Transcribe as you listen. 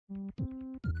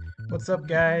What's up,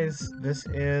 guys? This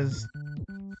is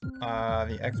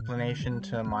the explanation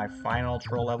to my final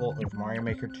troll level of Mario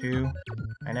Maker 2.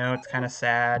 I know it's kind of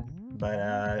sad, but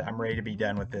I'm ready to be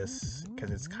done with this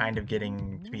because it's kind of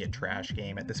getting to be a trash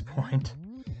game at this point.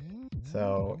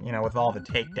 So, with all the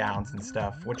takedowns and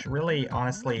stuff, which really,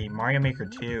 honestly, Mario Maker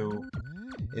 2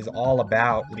 is all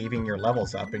about leaving your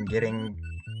levels up and getting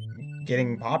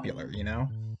popular.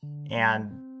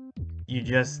 And you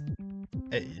just,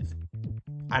 it,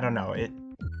 I don't know,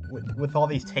 with all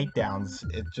these takedowns,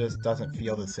 it just doesn't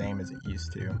feel the same as it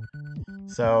used to.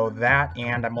 So that,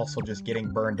 and I'm also just getting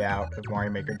burned out of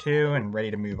Mario Maker 2 and ready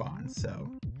to move on. So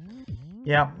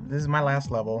yeah, this is my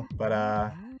last level,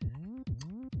 but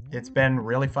it's been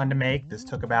really fun to make. This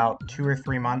took about 2 or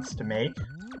 3 months to make,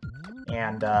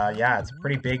 and yeah, it's a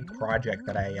pretty big project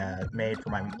that I made for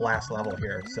my last level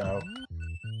here. So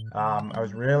I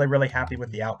was really happy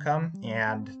with the outcome,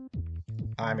 and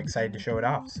I'm excited to show it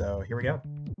off. So here we go.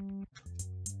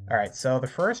 Alright, so the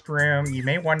first room, you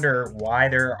may wonder why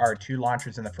there are two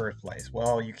launchers in the first place.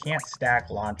 Well, you can't stack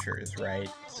launchers, right?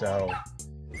 So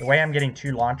the way I'm getting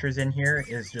two launchers in here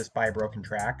is just by a broken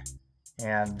track.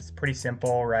 And it's pretty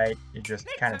simple, right? It just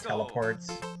kind of teleports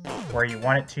where you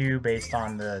want it to based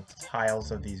on the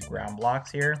tiles of these ground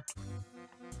blocks here.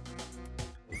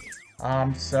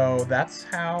 So that's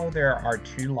how there are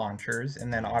two launchers,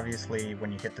 and then obviously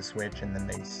when you hit the switch and then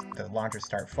the launchers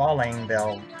start falling,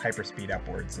 they'll hyperspeed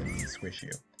upwards and squish you.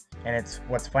 And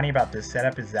what's funny about this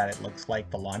setup is that it looks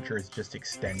like the launcher is just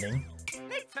extending,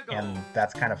 and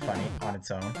that's kind of funny on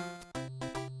its own.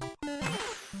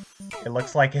 It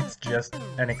looks like it's just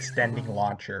an extending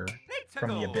launcher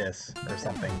from the abyss or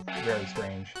something. Very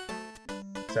strange.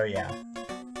 So yeah.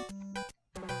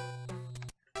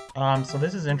 So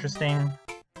this is interesting.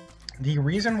 The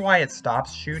reason why it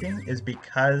stops shooting is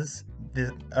because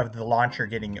of the launcher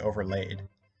getting overlaid.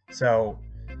 So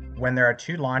when there are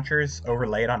two launchers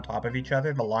overlaid on top of each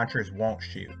other, the launchers won't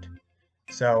shoot.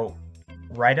 So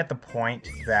right at the point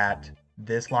that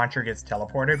this launcher gets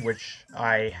teleported, which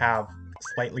I have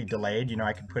slightly delayed,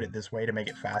 I could put it this way to make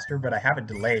it faster, but I have it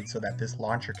delayed so that this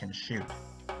launcher can shoot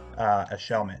a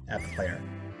shellmet at the player.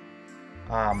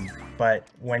 But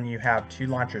when you have two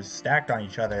launchers stacked on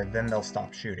each other, then they'll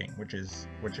stop shooting, which is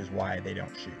why they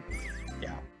don't shoot.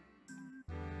 Yeah.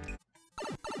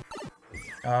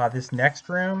 This next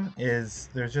room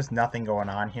there's just nothing going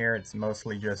on here. It's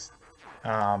mostly just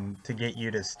to get you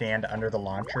to stand under the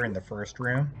launcher in the first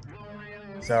room.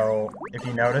 So if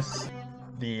you notice,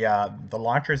 the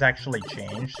launchers actually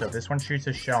change. So this one shoots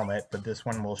a shellmet, but this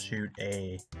one will shoot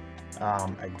a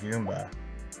Goomba.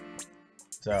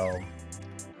 So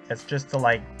it's just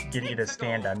to get you to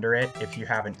stand under it if you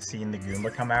haven't seen the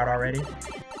Goomba come out already.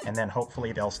 And then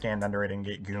hopefully they'll stand under it and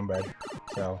get Goomba'd.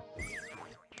 So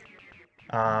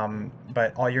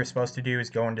but all you're supposed to do is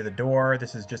go into the door.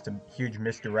 This is just a huge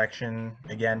misdirection,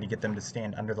 again, to get them to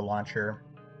stand under the launcher.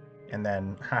 And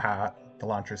then, haha, the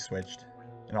launcher switched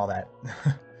and all that.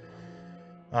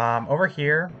 Over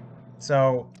here,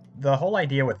 so the whole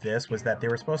idea with this was that they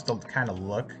were supposed to kind of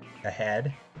look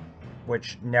ahead,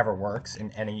 which never works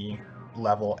in any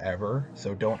level ever,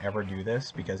 so don't ever do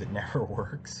this because it never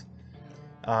works.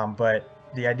 But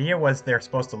the idea was they're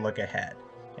supposed to look ahead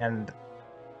and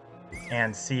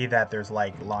see that there's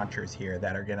launchers here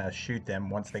that are gonna shoot them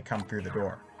once they come through the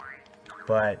door.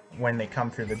 But when they come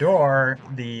through the door,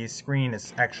 the screen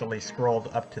is actually scrolled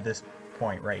up to this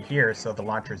point right here, so the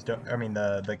launchers don't,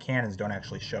 the cannons don't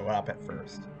actually show up at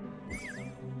first.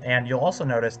 And you'll also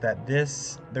notice that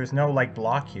there's no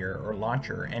block here or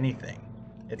launcher or anything.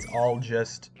 It's all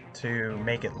just to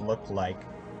make it look like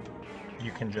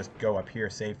you can just go up here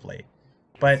safely.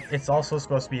 But it's also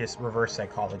supposed to be a reverse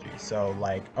psychology. So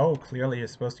oh, clearly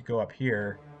it's supposed to go up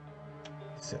here.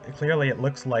 So clearly it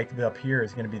looks like up here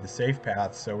is going to be the safe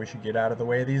path, so we should get out of the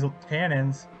way of these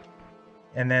cannons.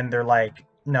 And then they're like,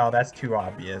 no, that's too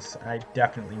obvious. I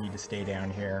definitely need to stay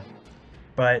down here.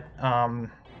 But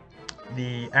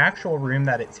the actual room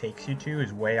that it takes you to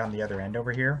is way on the other end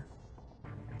over here.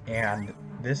 And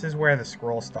this is where the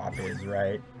scroll stop is,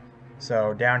 right?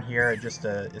 So down here, it's just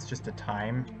a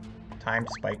timed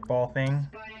spike ball thing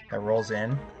that rolls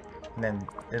in. And then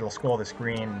it'll scroll the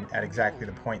screen at exactly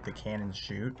the point the cannons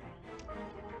shoot.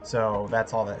 So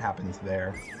that's all that happens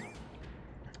there.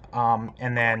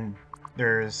 And then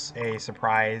there's a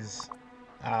surprise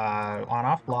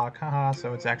on-off block, haha,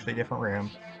 so it's actually a different room.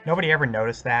 Nobody ever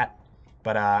noticed that,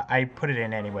 but I put it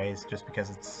in anyways just because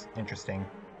it's interesting.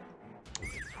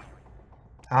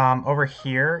 Over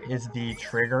here is the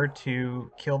trigger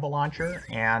to kill the launcher,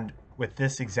 and with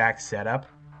this exact setup,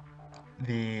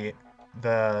 the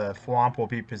the thwomp will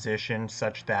be positioned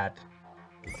such that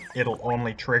it'll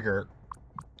only trigger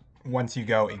once you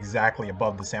go exactly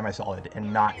above the semi-solid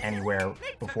and not anywhere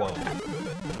before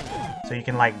that. So you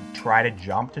can like try to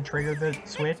jump to trigger the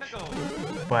switch,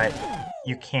 but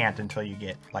you can't until you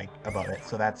get like above it.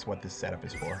 So that's what this setup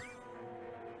is for.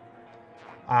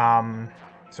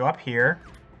 So up here,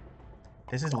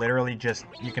 this is literally just,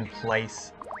 you can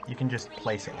just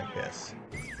place it like this.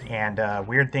 And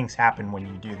weird things happen when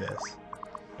you do this.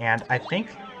 And I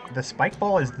think the spike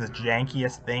ball is the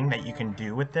jankiest thing that you can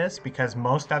do with this, because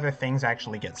most other things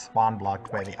actually get spawn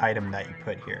blocked by the item that you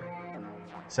put here.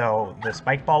 So the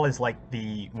spike ball is like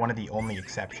one of the only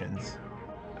exceptions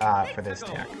for this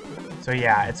tech. So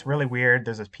yeah, it's really weird.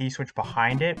 There's a P-switch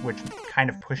behind it, which kind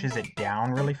of pushes it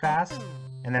down really fast.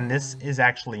 And then this is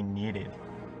actually needed,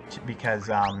 because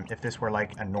if this were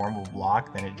like a normal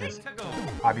block, then it just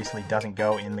obviously doesn't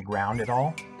go in the ground at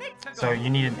all. So you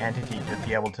need an entity to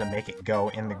be able to make it go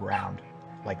in the ground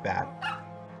like that.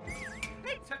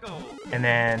 And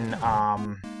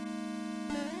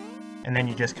then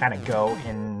you just kind of go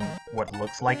in what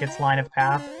looks like its line of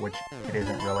path, which it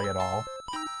isn't really at all.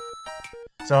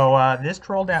 So this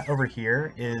troll down over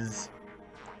here is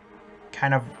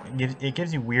kind of, it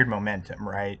gives you weird momentum,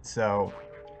 right? So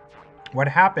what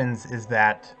happens is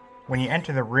that when you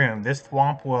enter the room, this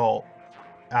thwomp will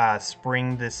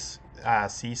spring this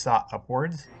seesaw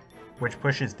upwards, which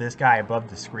pushes this guy above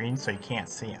the screen so you can't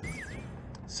see him.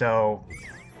 So,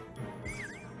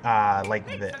 like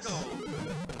this.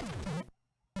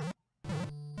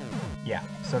 Yeah,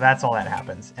 so that's all that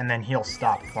happens. And then he'll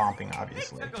stop thwomping,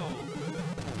 obviously.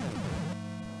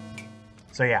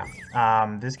 So yeah,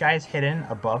 this guy's hidden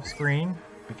above screen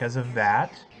because of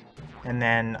that. And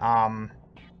then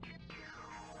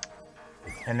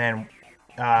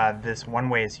this one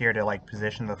way is here to like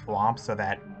position the thwomp so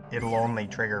that it'll only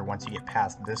trigger once you get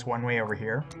past this one way over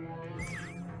here.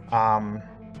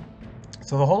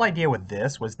 So the whole idea with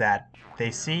this was that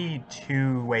they see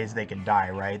two ways they can die,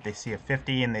 right? They see a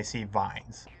 50 and they see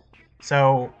vines.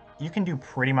 So you can do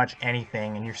pretty much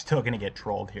anything and you're still going to get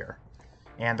trolled here.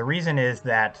 And the reason is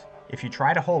that if you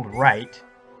try to hold right,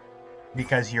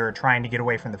 because you're trying to get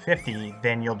away from the 50,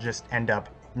 then you'll just end up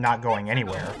not going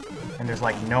anywhere, and there's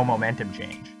like no momentum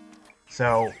change.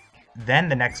 So then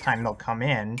the next time they'll come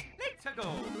in,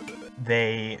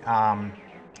 they'll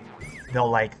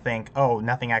like think, oh,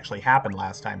 nothing actually happened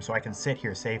last time, so I can sit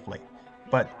here safely.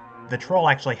 But the troll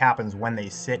actually happens when they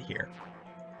sit here,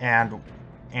 and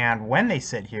when they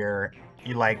sit here,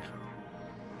 you like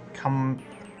come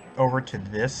over to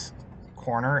this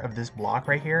corner of this block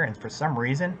right here, and for some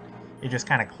reason it just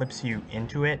kind of clips you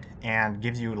into it and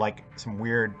gives you like some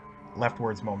weird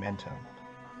leftwards momentum.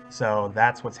 So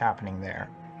that's what's happening there.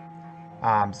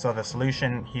 So the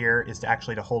solution here is to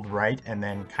actually to hold right and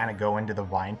then kind of go into the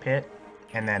vine pit,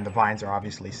 and then the vines are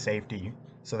obviously safety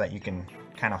so that you can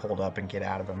kind of hold up and get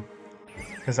out of them,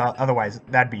 because otherwise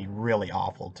that'd be really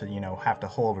awful to, you know, have to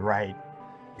hold right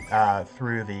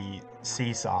through the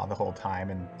seesaw the whole time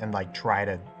and like try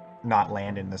to not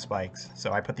land in the spikes.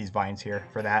 So I put these vines here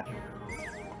for that.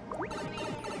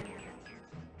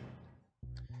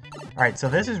 Alright, so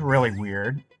this is really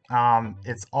weird.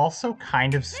 It's also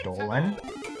kind of stolen,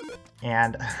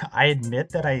 and I admit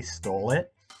that I stole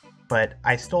it, but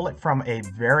I stole it from a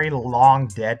very long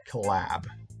dead collab.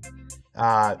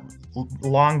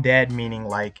 Long dead meaning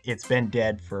like it's been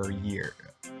dead for a year,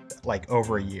 like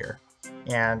over a year.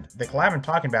 And the collab I'm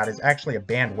talking about is actually a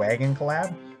Bandwagon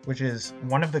collab, which is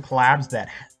one of the collabs that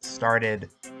started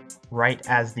right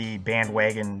as the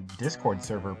Bandwagon Discord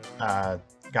server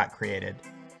got created.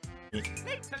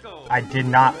 I did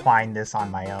not find this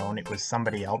on my own. It was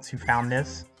somebody else who found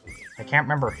this. I can't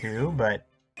remember who, but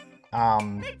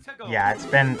yeah, it's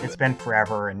been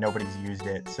forever and nobody's used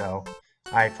it, so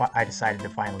I decided to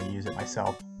finally use it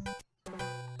myself.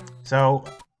 So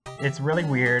it's really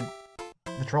weird.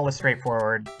 The troll is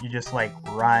straightforward. You just like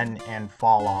run and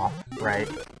fall off, right?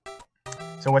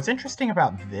 So what's interesting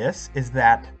about this is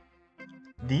that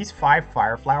these 5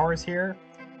 fire flowers here,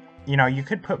 you know, you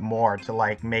could put more to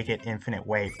like make it infinite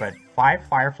weight, but 5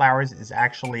 fire flowers is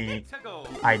actually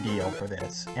ideal for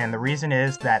this. And the reason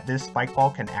is that this spike ball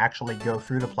can actually go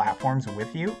through the platforms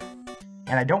with you.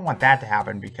 And I don't want that to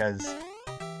happen, because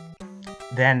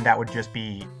then that would just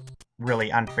be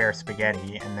really unfair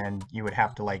spaghetti, and then you would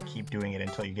have to like keep doing it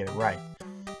until you get it right.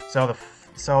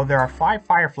 So there are 5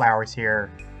 fire flowers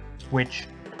here, which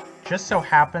just so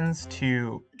happens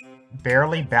to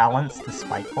barely balance the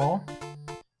spike ball.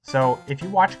 So if you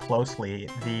watch closely,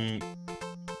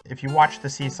 if you watch the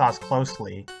seesaws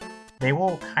closely, they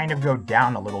will kind of go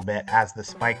down a little bit as the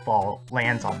spike ball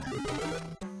lands on them.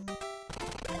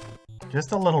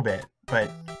 Just a little bit,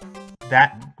 but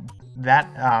that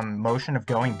motion of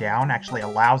going down actually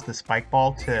allows the spike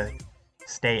ball to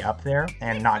stay up there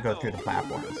and not go through the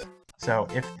platforms. So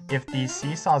if these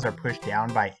seesaws are pushed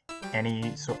down by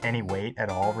any weight at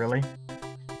all, really,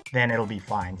 then it'll be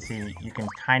fine. See, you can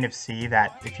kind of see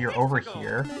that if you're over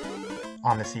here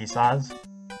on the seesaws,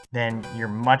 then you're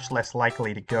much less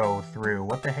likely to go through.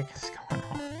 What the heck is going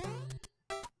on?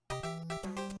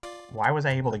 Why was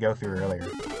I able to go through earlier?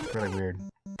 It's really weird.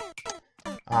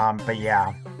 But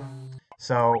yeah,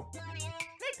 so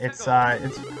it's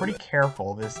pretty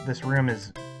careful. This room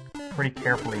is pretty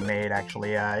carefully made,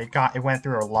 actually. It went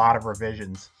through a lot of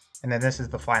revisions, and then this is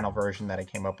the final version that I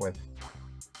came up with.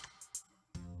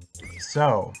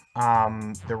 So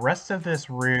the rest of this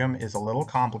room is a little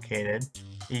complicated.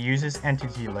 It uses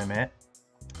entity limit,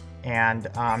 and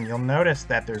you'll notice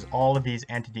that there's all of these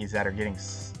entities that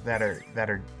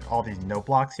are all these note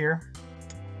blocks here,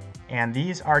 and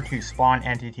these are to spawn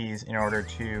entities in order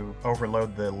to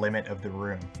overload the limit of the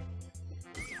room.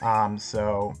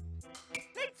 So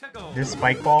this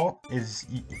spike ball is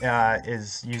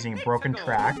using a broken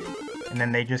track, and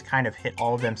then they just kind of hit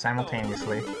all of them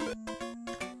simultaneously.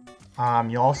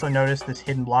 You'll also notice this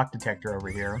hidden block detector over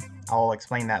here. I'll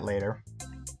explain that later.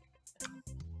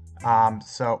 I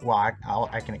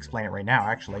can explain it right now,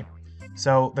 actually.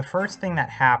 So the first thing that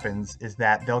happens is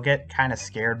that they'll get kind of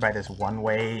scared by this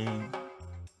one-way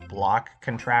block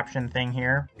contraption thing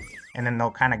here, and then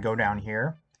they'll kind of go down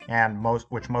here, and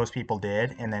which most people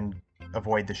did, and then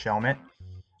avoid the shelmet.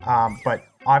 But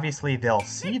obviously they'll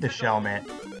see the shelmet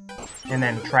and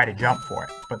then try to jump for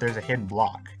it, but there's a hidden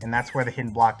block, and that's where the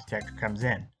hidden block detector comes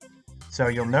in. So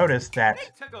you'll notice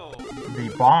that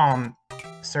the bomb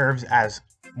serves as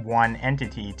one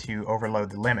entity to overload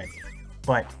the limit,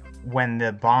 but when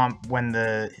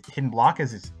the hidden block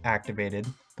is activated,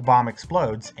 the bomb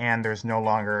explodes and there's no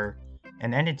longer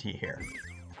an entity here.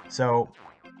 So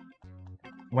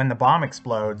when the bomb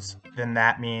explodes, then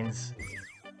that means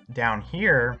down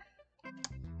here,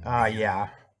 down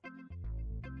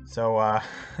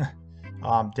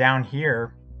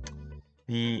here,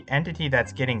 the entity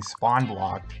that's getting spawn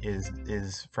blocked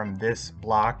is from this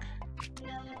block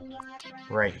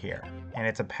right here, and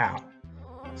it's a POW.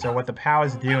 So what the POW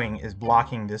is doing is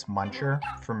blocking this muncher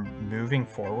from moving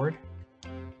forward,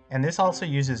 and this also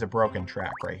uses a broken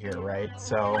track right here, right?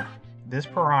 So this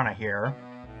piranha here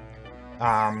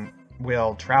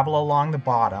will travel along the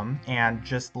bottom, and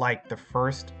just like the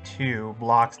first two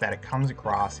blocks that it comes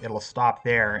across, it'll stop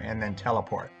there and then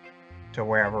teleport to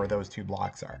wherever those two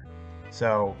blocks are.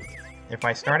 So if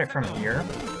I start it from here,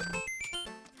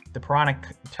 the piranha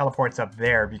teleports up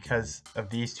there because of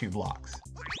these two blocks.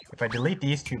 If I delete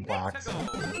these two blocks,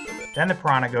 then the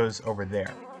piranha goes over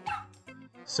there.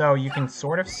 So you can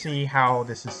sort of see how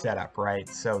this is set up, right?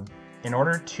 So in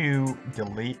order to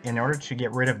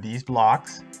get rid of these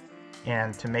blocks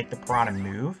and to make the piranha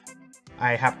move,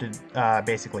 I have to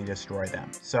basically destroy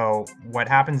them. So what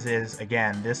happens is,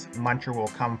 again, this muncher will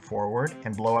come forward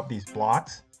and blow up these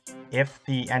blocks if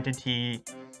the entity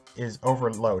is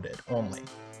overloaded only.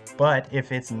 But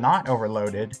if it's not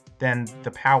overloaded, then the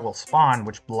POW will spawn,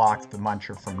 which blocks the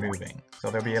muncher from moving.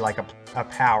 So there'll be like a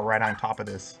POW right on top of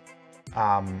this,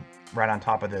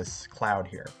 cloud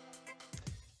here.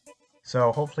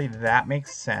 So hopefully that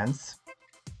makes sense.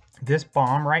 This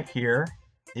bomb right here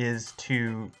is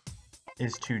to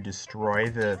destroy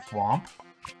the thwomp.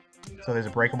 So there's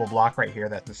a breakable block right here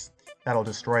that'll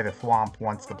destroy the thwomp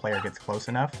once the player gets close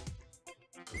enough.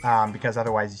 Because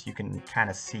otherwise you can kind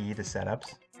of see the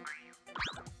setups.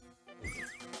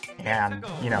 And,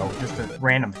 you know, just a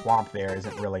random thwomp there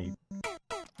isn't really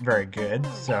very good.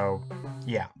 So,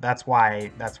 yeah, that's why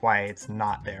it's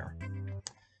not there.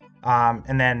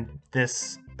 And then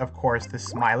this, of course, this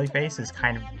smiley face is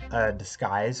kind of a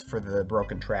disguise for the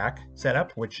broken track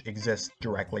setup, which exists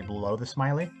directly below the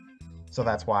smiley. So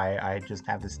that's why I just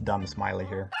have this dumb smiley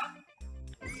here.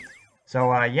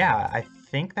 So, yeah, I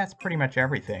think that's pretty much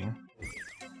everything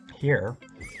here.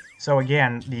 So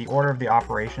again, the order of the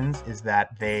operations is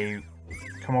that they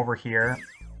come over here,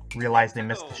 realize they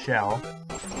missed the shell,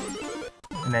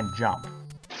 and then jump,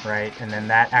 right? And then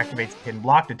that activates the hidden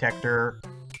block detector,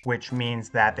 which means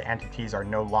that the entities are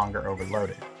no longer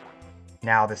overloaded.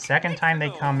 Now, the second time they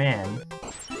come in,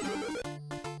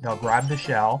 they'll grab the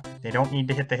shell. They don't need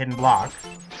to hit the hidden block,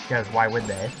 because why would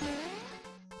they?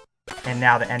 And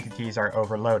now the entities are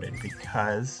overloaded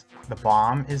because the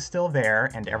bomb is still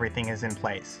there and everything is in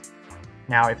place.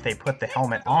 Now, if they put the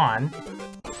helmet on,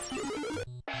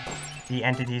 the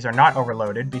entities are not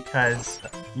overloaded because,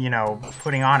 you know,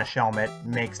 putting on a Shelmet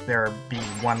makes there be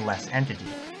one less entity.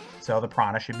 So the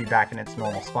Piranha should be back in its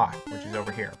normal spot, which is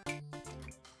over here.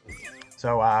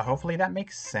 So hopefully that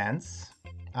makes sense.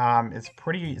 It's a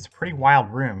pretty wild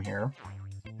room here.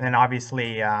 And then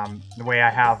obviously the way I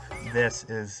have this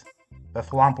is the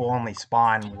Thwomp will only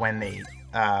spawn when they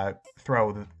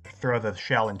throw the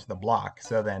shell into the block.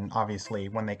 So then obviously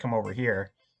when they come over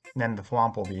here, then the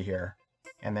Thwomp will be here,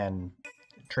 and then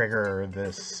trigger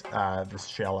this this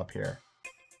shell up here.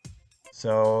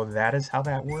 So that is how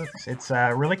that works. It's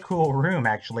a really cool room,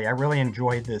 actually. I really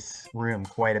enjoyed this room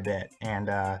quite a bit, and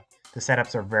the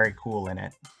setups are very cool in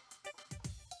it.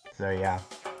 So yeah.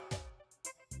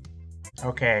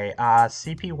 Okay,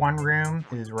 CP1 room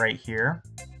is right here.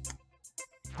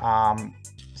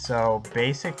 So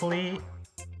basically,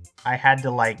 I had to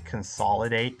like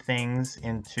consolidate things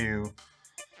into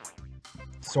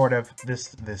sort of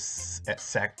this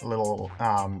little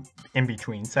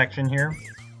in-between section here,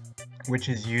 which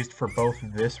is used for both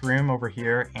this room over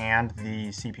here and the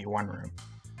CP1 room.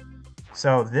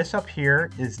 So this up here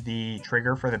is the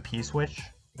trigger for the P-switch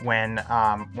when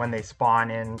they spawn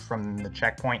in from the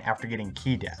checkpoint after getting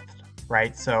key death,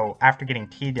 right? So after getting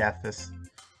key death, this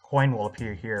coin will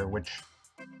appear here, which,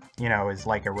 you know, is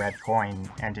like a red coin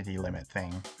entity limit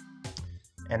thing.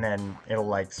 And then it'll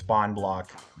like spawn block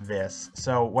this.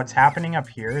 So what's happening up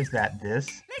here is that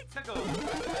this,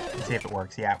 let's see if it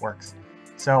works. Yeah, it works.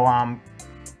 So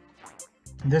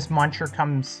this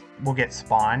muncher will get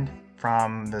spawned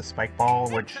from the spike ball,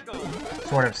 which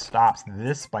sort of stops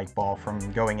this spike ball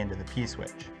from going into the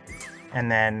P-switch.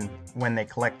 And then when they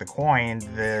collect the coin,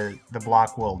 the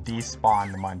block will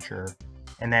despawn the muncher,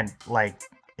 and then like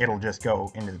it'll just go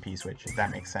into the P-switch, if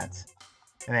that makes sense.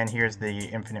 And then here's the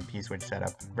infinite P-switch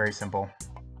setup. Very simple.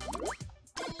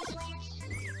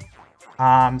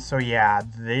 So yeah,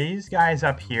 these guys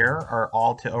up here are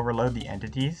all to overload the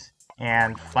entities.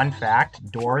 And fun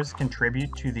fact, doors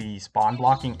contribute to the spawn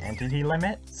blocking entity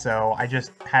limit. So I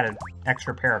just had an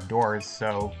extra pair of doors,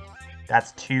 so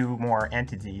that's 2 more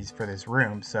entities for this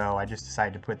room. So I just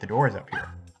decided to put the doors up here,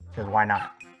 because why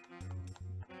not?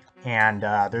 And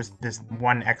there's this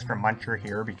 1 extra muncher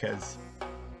here because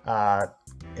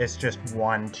it's just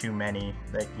 1 too many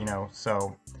that, you know,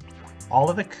 so all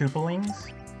of the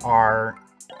Koopalings are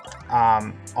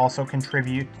also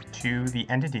contribute to the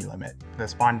entity limit, the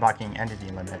spawn blocking entity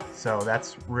limit. So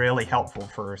that's really helpful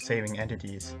for saving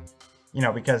entities. You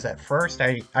know, because at first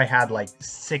I had like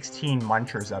 16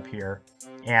 munchers up here,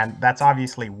 and that's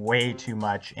obviously way too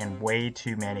much and way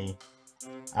too many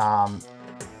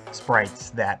sprites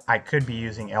that I could be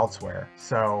using elsewhere.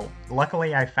 So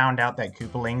luckily I found out that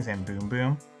Koopalings and Boom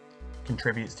Boom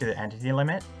contributes to the entity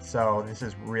limit, so this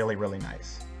is really, really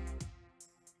nice.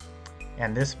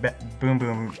 And this Boom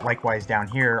Boom, likewise down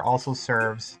here, also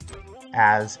serves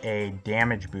as a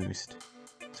damage boost.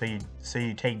 So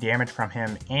you take damage from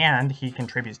him, and he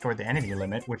contributes toward the entity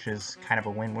limit, which is kind of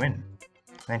a win-win.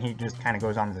 Then he just kind of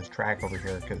goes on this track over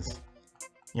here, because,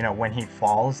 you know, when he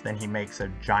falls, then he makes a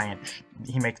giant,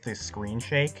 he makes this screen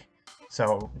shake.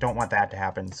 So don't want that to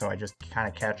happen, so I just kind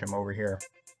of catch him over here.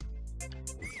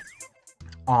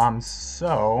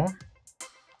 So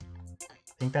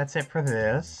I think that's it for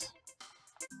this.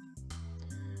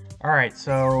 Alright,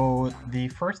 so the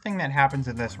first thing that happens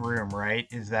in this room, right,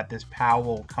 is that this POW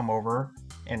will come over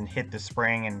and hit the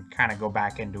spring and kind of go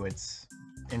back into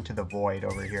the void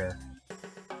over here.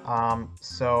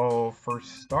 So for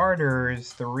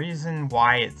starters, the reason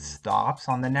why it stops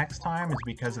on the next time is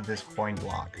because of this coin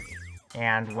block.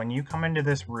 And when you come into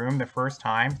this room the first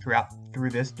time,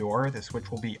 through this door, the switch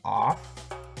will be off.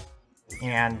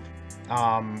 And,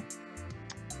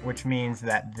 which means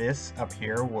that this up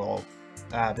here will,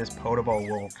 this Podoboo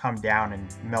will come down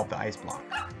and melt the ice block.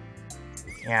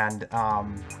 And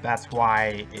that's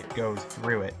why it goes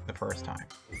through it the first time.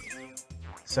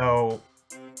 So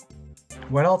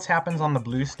what else happens on the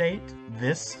blue state?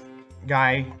 This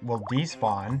guy will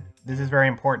despawn. This is very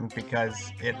important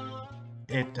because it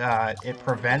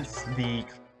prevents the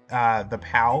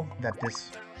POW that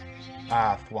this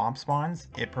Thwomp spawns.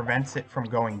 It prevents it from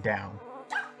going down.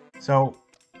 So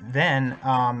then,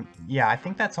 yeah, I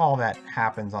think that's all that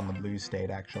happens on the blue state,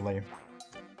 actually.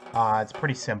 It's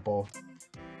pretty simple.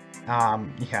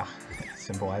 Yeah,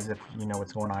 simple, as if you know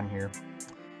what's going on here.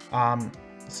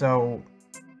 So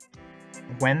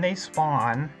when they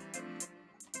spawn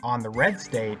on the red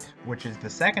state, which is the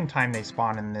second time they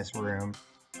spawn in this room,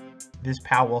 this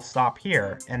POW will stop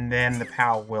here, and then the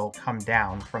POW will come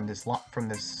down from this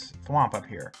Thwomp up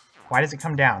here. Why does it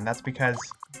come down? That's because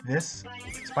this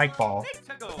spike ball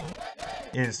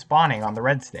is spawning on the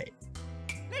red state.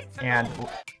 And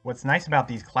what's nice about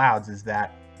these clouds is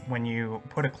that when you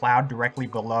put a cloud directly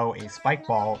below a spike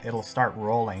ball, it'll start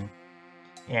rolling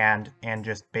and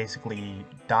just basically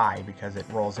die because it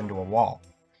rolls into a wall.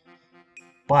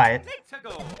 But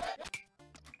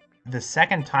the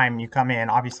second time you come in,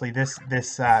 obviously this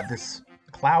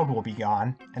cloud will be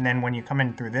gone, and then when you come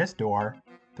in through this door,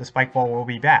 the spike ball will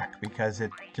be back because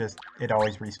it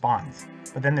always respawns.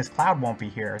 But then this cloud won't be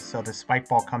here, so the spike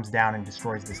ball comes down and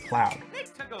destroys this cloud.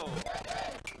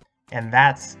 And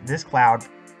this cloud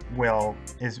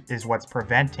is what's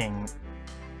preventing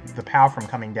the POW from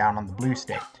coming down on the blue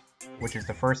state, which is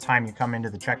the first time you come into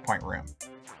the checkpoint room,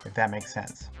 if that makes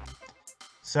sense.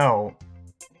 So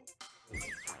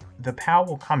the POW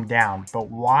will come down, but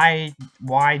why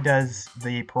does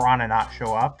the piranha not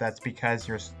show up? That's because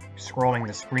you're scrolling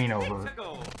the screen over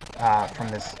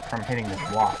from hitting this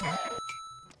block.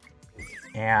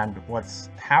 And what's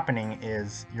happening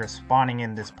is you're spawning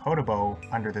in this Podoboo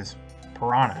under this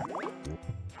piranha.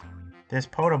 This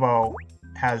Podoboo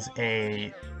has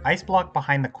a ice block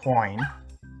behind the coin,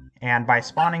 and by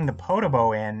spawning the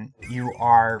Podoboo in, you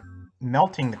are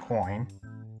melting the coin,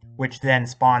 which then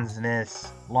spawns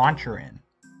this launcher in.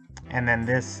 And then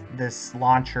this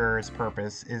launcher's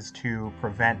purpose is to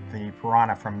prevent the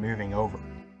piranha from moving over.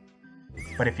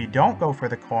 But if you don't go for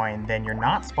the coin, then you're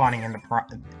not spawning in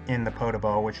the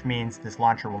Podoboo, which means this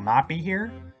launcher will not be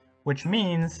here, which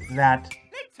means that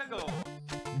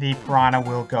the piranha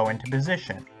will go into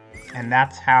position. And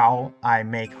that's how I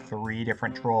make 3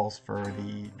 different trolls for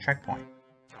the checkpoint.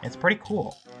 It's pretty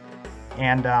cool.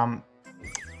 And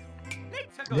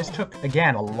this took,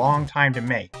 again, a long time to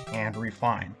make and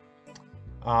refine.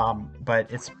 But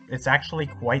it's actually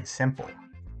quite simple.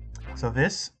 So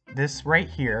this right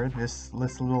here, this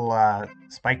little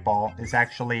spike ball is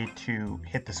actually to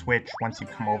hit the switch once you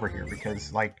come over here,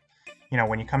 because, like, you know,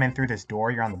 when you come in through this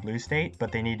door, you're on the blue state,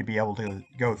 but they need to be able to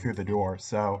go through the door.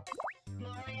 So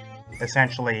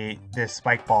essentially, this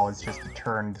spike ball is just to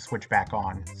turn the switch back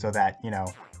on so that, you know,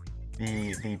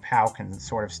 the POW can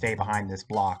sort of stay behind this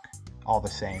block all the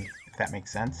same, if that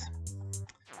makes sense.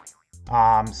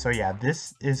 So yeah,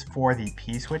 this is for the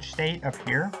P-switch state up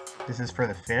here. This is for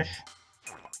the fish.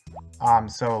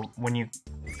 So when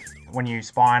you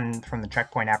spawn from the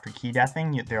checkpoint after key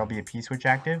deathing, there'll be a P-switch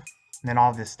active, and then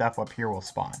all this stuff up here will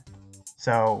spawn.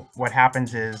 So what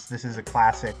happens is, this is a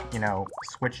classic, you know,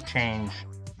 switch change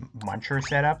muncher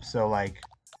setup. So like,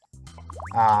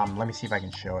 let me see if I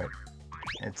can show it.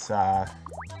 It's,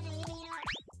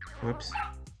 whoops.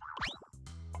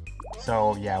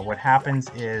 So yeah, what happens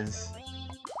is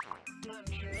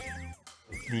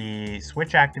the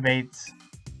switch activates.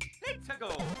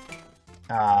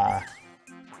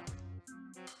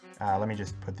 Let me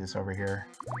just put this over here.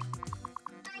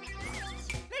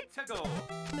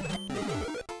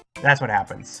 That's what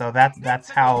happens. So that's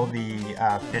how the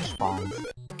fish spawns.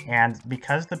 And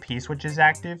because the P-switch is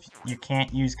active, you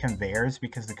can't use conveyors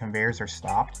because the conveyors are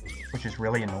stopped, which is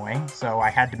really annoying. So I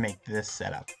had to make this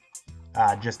setup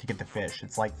just to get the fish.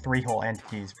 It's like 3 whole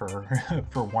entities for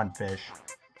for 1 fish.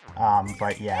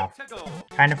 But yeah,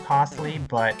 kind of costly,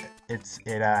 but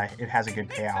it has a good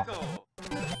payoff.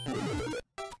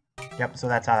 Yep, so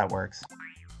that's how that works.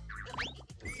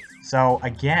 So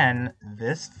again,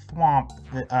 this thwomp,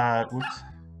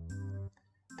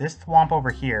 this thwomp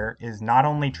over here is not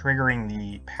only triggering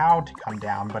the POW to come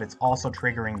down, but it's also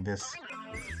triggering this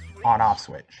on-off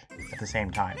switch at the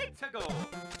same time.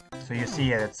 So you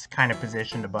see it's kind of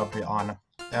positioned above the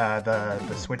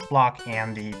the switch block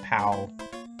and the POW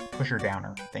pusher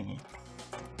downer thingy.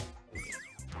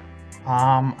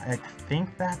 I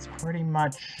think that's pretty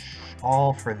much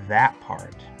all for that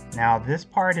part. Now this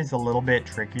part is a little bit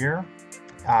trickier.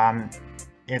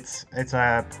 It's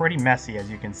pretty messy, as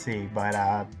you can see,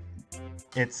 but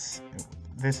this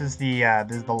is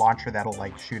the launcher that'll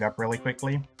like shoot up really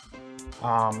quickly.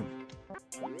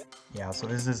 Yeah, so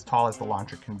this is as tall as the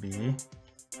launcher can be.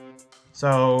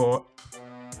 So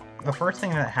the first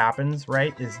thing that happens,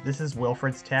 right, is this is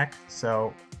Wilfred's tech.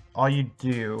 So all you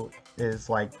do is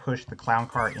like push the clown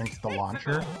car into the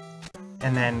launcher,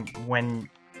 and then when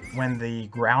the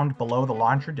ground below the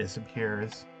launcher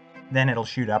disappears, then it'll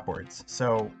shoot upwards.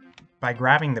 So by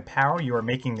grabbing the POW, you are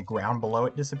making the ground below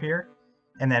it disappear,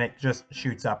 and then it just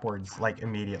shoots upwards like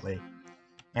immediately.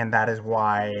 And that's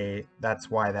why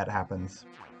that happens.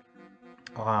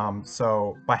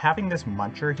 So by having this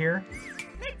muncher here,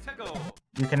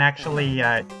 you can actually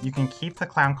you can keep the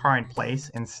clown car in place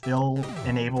and still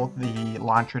enable the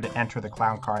launcher to enter the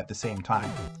clown car at the same time,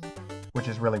 which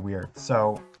is really weird.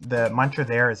 So the muncher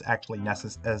there is actually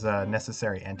a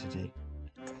necessary entity.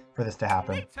 for this to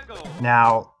happen.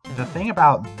 Now, the thing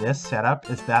about this setup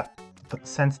is that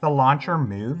since the launcher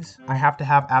moves, I have to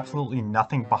have absolutely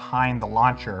nothing behind the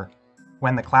launcher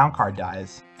when the clown car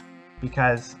dies.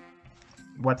 Because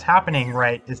what's happening,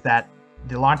 right, is that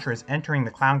the launcher is entering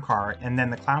the clown car, and then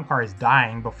the clown car is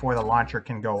dying before the launcher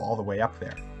can go all the way up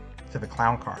there to the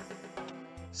clown car.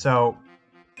 So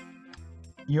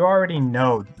you already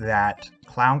know that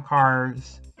clown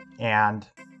cars and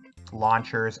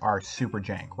launchers are super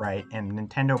jank, right? And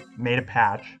Nintendo made a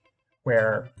patch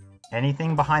where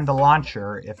anything behind the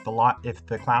launcher, if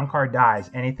the clown car dies,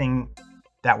 anything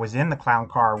that was in the clown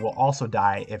car will also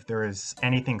die if there is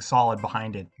anything solid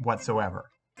behind it whatsoever.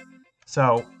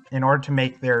 So in order to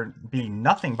make there be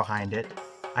nothing behind it,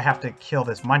 I have to kill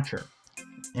this muncher.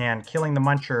 And killing the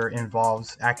muncher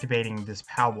involves activating this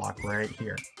POW block right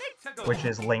here, which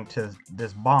is linked to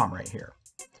this bomb right here.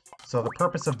 So the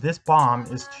purpose of this bomb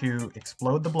is to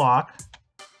explode the block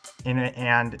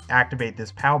and activate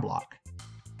this POW block.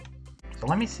 So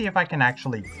let me see if I can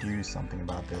actually do something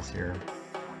about this here.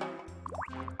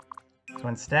 So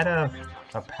instead of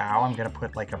a POW, I'm going to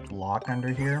put like a block under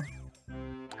here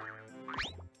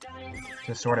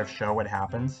to sort of show what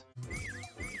happens.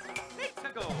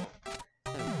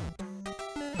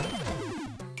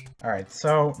 Alright,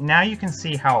 so now you can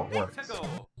see how it works.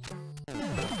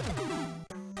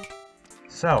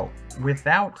 So,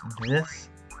 without the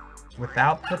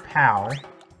POW,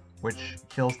 which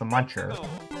kills the muncher,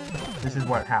 this is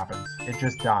what happens. It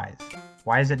just dies.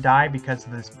 Why does it die? Because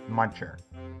of this muncher.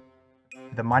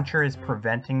 The muncher is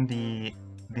preventing the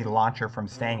launcher from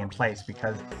staying in place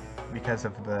because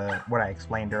of what I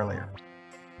explained earlier.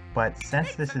 But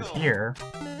since this is here,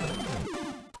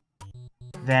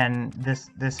 then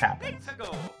this happens.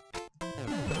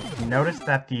 Notice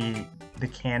that the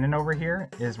cannon over here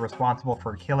is responsible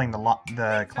for killing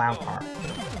the clown car.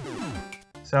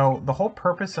 So the whole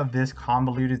purpose of this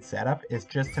convoluted setup is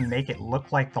just to make it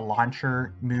look like the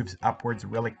launcher moves upwards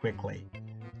really quickly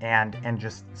and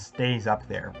just stays up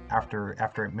there after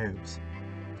it moves.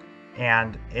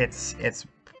 And it's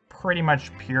pretty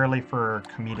much purely for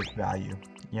comedic value.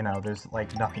 You know, there's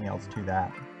like nothing else to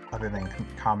that other than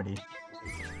comedy.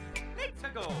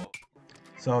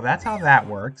 So that's how that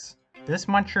works. This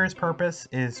muncher's purpose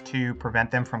is to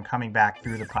prevent them from coming back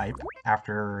through the pipe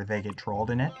after they get trolled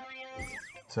in it.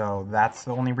 So that's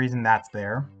the only reason that's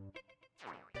there.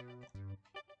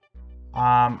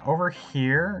 Over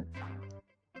here,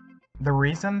 the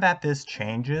reason that this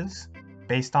changes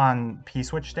based on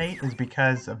P-switch state is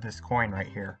because of this coin right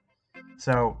here.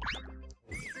 So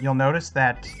you'll notice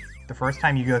that the first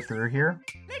time you go through here,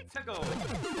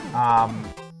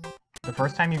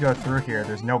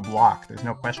 there's no block. There's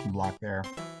no question block there.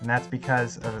 And that's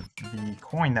because of the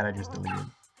coin that I just deleted.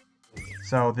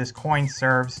 So this coin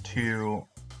serves to,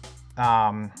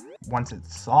 once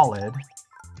it's solid,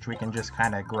 which we can just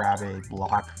kind of grab a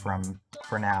block from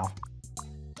for now.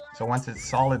 So once it's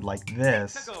solid like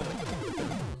this,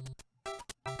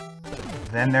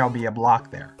 then there'll be a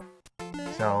block there.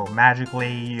 So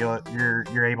magically,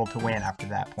 you're able to win after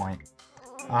that point.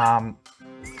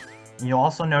 You'll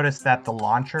also notice that the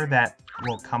launcher that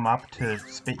will come up to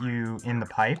spit you in the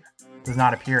pipe does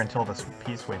not appear until the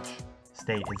P-switch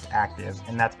state is active,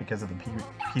 and that's because of the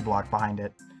P block behind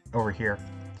it over here.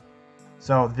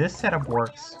 So this setup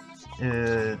works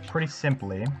pretty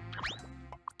simply.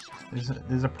 This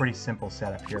is a pretty simple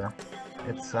setup here.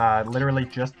 It's literally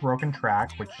just Broken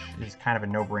Track, which is kind of a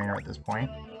no-brainer at this point.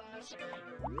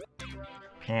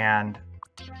 And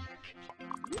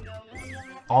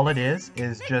all it is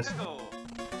just...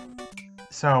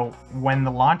 So when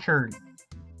the launcher...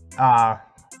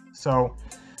 So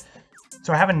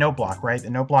I have a note block, right? The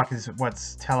note block is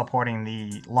what's teleporting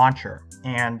the launcher.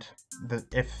 And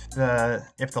if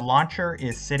the launcher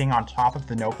is sitting on top of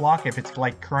the note block, if it's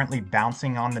like currently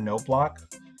bouncing on the note block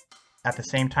at the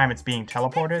same time it's being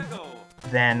teleported,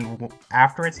 then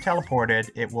after it's teleported,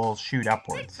 it will shoot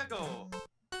upwards.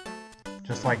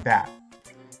 Just like that.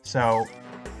 So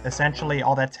essentially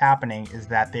all that's happening is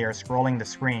that they are scrolling the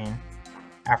screen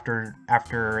after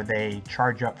they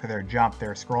charge up for their jump.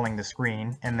 They're scrolling the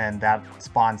screen, and then that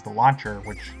spawns the launcher,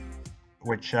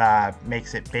 which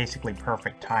makes it basically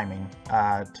perfect timing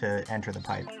to enter the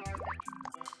pipe.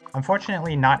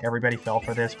 Unfortunately, not everybody fell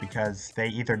for this because they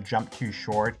either jumped too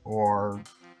short or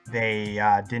they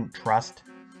didn't trust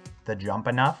the jump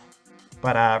enough.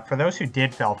 But for those who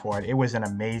did fall for it, it was an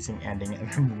amazing ending, and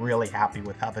I'm really happy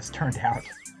with how this turned out.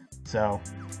 So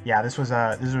yeah, this was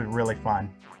really fun.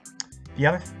 The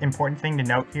other important thing to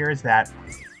note here is that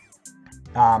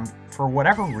for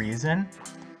whatever reason,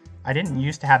 I didn't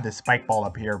used to have this spike ball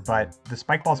up here, but the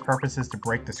spike ball's purpose is to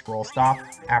break the scroll stop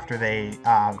after they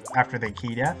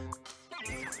key death.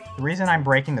 The reason I'm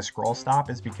breaking the scroll stop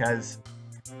is because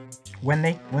when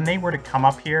they were to come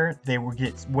up here, they would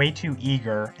get way too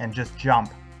eager and just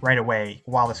jump right away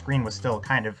while the screen was still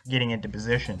kind of getting into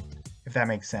position, if that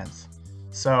makes sense.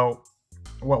 So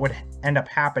what would end up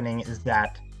happening is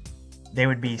that they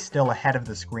would be still ahead of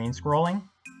the screen scrolling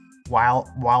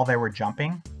while they were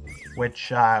jumping,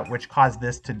 which caused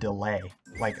this to delay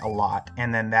like a lot,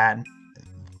 and then that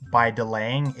by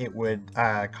delaying it would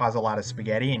cause a lot of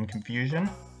spaghetti and confusion.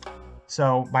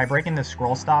 So by breaking the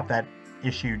scroll stop, that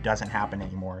issue doesn't happen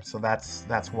anymore. So that's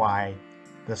why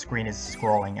the screen is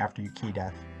scrolling after you key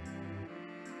death.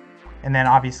 And then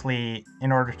obviously,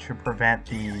 in order to prevent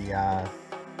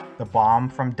the bomb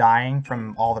from dying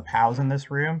from all the POWs in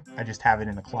this room, I just have it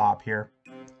in the claw up here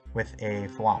with a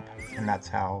thwomp, and that's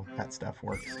how that stuff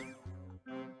works.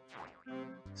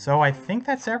 So I think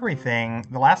that's everything.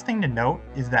 The last thing to note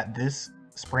is that this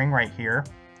spring right here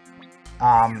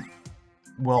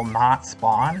will not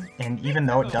spawn, and even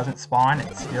though it doesn't spawn,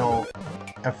 it still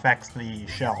affects the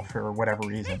shell for whatever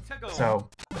reason. So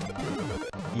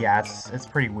yeah, it's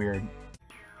pretty weird.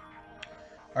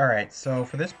 Alright, so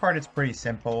for this part it's pretty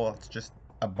simple. It's just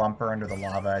a bumper under the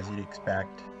lava, as you'd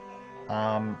expect.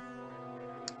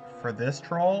 For this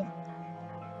troll,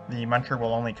 the muncher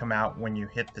will only come out when you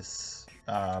hit this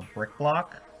brick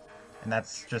block, and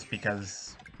that's just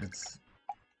because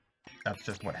that's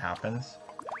just what happens.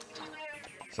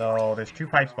 So there's two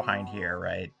pipes behind here,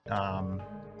 right?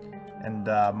 And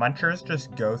munchers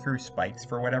just go through spikes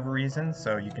for whatever reason,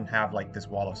 so you can have like this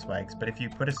wall of spikes. But if you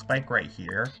put a spike right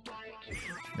here,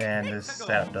 then this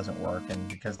setup doesn't work, and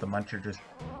because the muncher just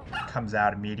comes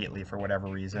out immediately for whatever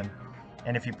reason.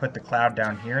 And if you put the cloud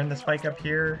down here and the spike up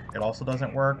here, it also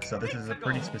doesn't work, so this is a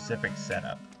pretty specific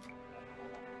setup.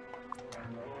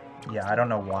 Yeah, I don't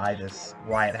know why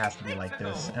it has to be like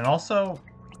this. And also,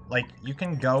 like, you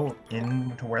can go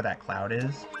into where that cloud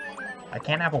is. I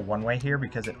can't have a one-way here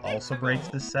because it also breaks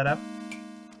this setup.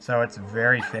 So it's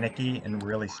very finicky and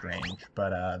really strange,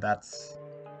 but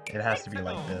it has to be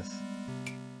like this.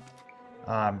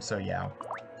 So yeah.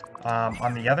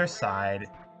 On the other side,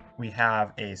 we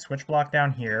have a switch block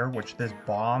down here, which this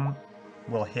bomb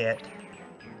will hit.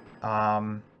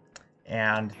 And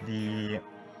the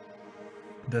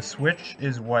switch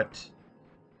is what...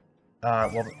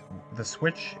 well, the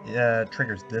switch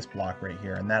triggers this block right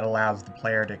here, and that allows the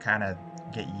player to kind of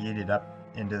get yeeted up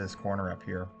into this corner up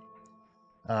here.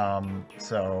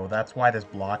 So that's why this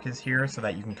block is here, so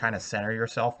that you can kind of center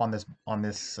yourself on this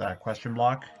question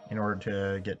block in order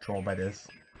to get trolled by this.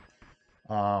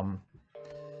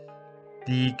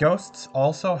 The ghosts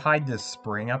also hide this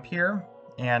spring up here,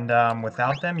 and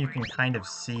without them you can kind of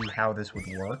see how this would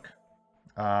work.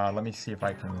 Let me see if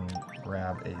I can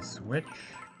grab a switch.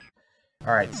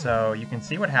 Alright, so you can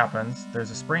see what happens.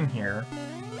 There's a spring here,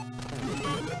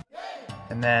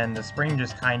 and then the spring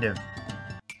just kind of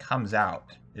comes out.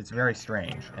 It's very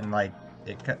strange, and like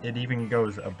it even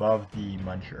goes above the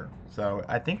muncher. So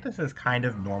I think this is kind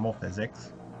of normal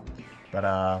physics, but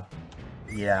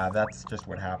yeah, that's just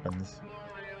what happens.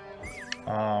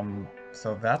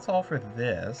 So that's all for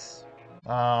this.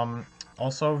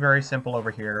 Also very simple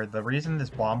over here. The reason this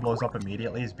bomb blows up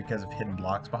immediately is because of hidden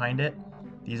blocks behind it.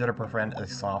 These are to prevent a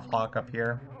soft lock up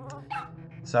here.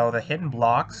 So the hidden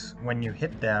blocks, when you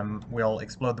hit them, will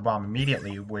explode the bomb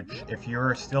immediately, which if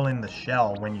you're still in the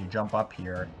shell when you jump up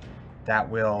here, that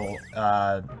will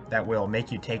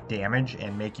make you take damage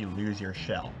and make you lose your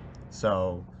shell.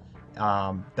 So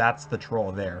that's the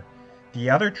troll there. The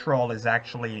other troll is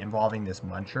actually involving this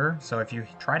muncher. So if you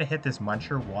try to hit this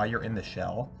muncher while you're in the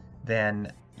shell,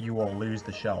 then you will lose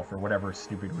the shell for whatever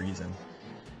stupid reason.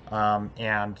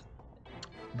 And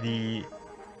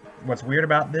what's weird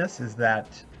about this is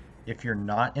that if you're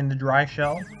not in the dry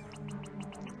shell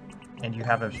and you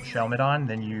have a Shelmet on,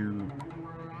 then you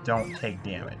don't take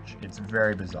damage. It's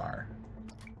very bizarre.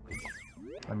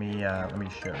 Let me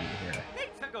show you here.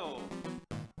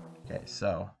 Okay,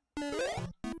 so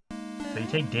you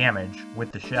take damage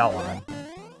with the shell on.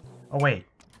 Oh wait,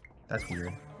 that's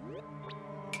weird.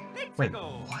 Wait,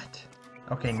 what?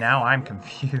 Okay, now I'm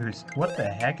confused. What the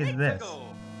heck is this?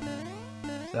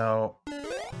 So,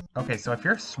 okay, so if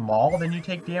you're small, then you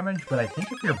take damage, but I think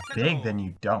if you're big, then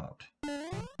you don't.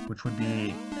 Which would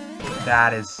be...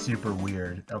 that is super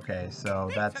weird. Okay, so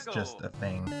that's just a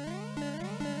thing.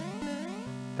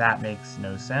 That makes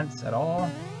no sense at all,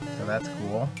 so that's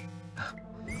cool.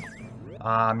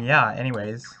 Yeah,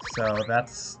 anyways, so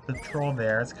that's the troll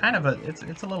there. It's kind of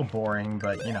it's a little boring,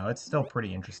 but, you know, it's still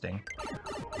pretty interesting,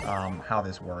 how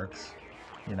this works,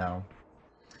 you know.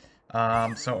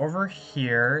 So over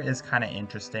here is kind of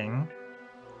interesting.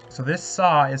 So this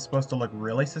saw is supposed to look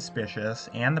really suspicious,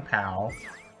 and the POW,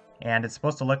 and it's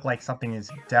supposed to look like something is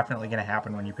definitely going to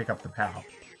happen when you pick up the POW.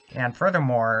 And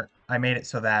furthermore, I made it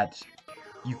so that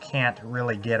you can't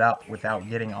really get up without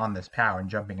getting on this POW and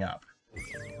jumping up.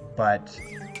 But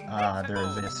there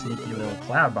is a sneaky little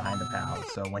cloud behind the POW,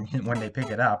 so when they pick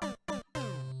it up,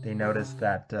 they notice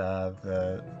that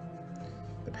the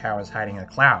POW is hiding a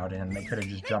cloud, and they could have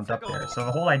just jumped up there. So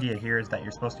the whole idea here is that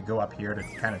you're supposed to go up here to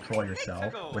kind of troll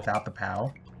yourself without the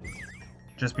POW,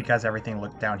 just because everything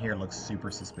down here looks super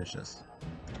suspicious.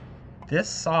 This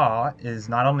saw is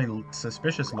not only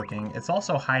suspicious looking, it's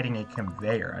also hiding a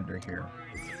conveyor under here,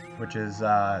 which is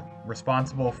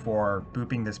responsible for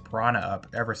booping this piranha up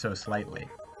ever so slightly.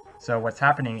 So what's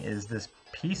happening is this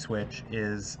P-switch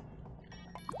is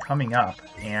coming up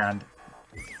and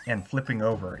flipping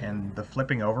over, and the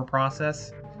flipping over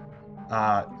process,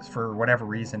 for whatever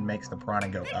reason, makes the piranha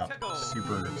go up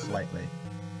super slightly,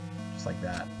 just like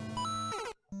that.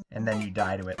 And then you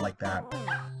die to it like that.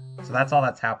 So that's all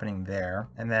that's happening there.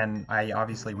 And then I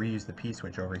obviously reuse the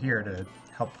P-switch over here to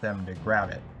help them to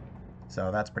grab it. So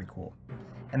that's pretty cool.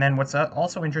 And then what's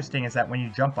also interesting is that when you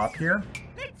jump up here,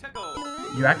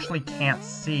 you actually can't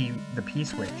see the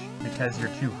P-switch because you're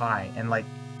too high. And like,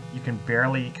 you can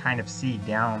barely kind of see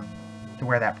down to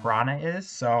where that piranha is.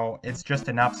 So it's just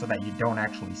enough so that you don't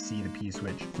actually see the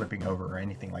P-switch flipping over or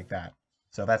anything like that.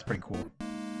 So that's pretty cool.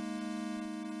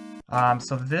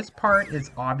 So this part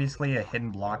is obviously a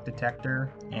hidden block detector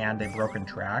and a broken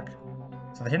track.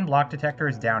 So the hidden block detector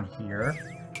is down here.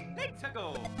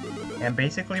 And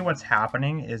basically what's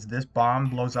happening is this bomb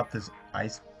blows up this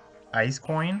ice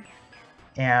coin,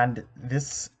 and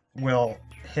this will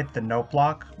hit the note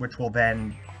block, which will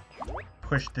then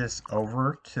push this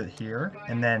over to here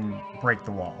and then break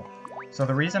the wall. So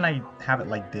the reason I have it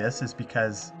like this is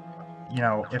because, you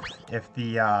know, if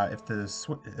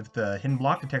the hidden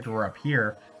block detector were up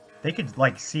here, they could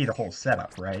like see the whole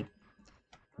setup, right?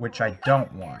 Which I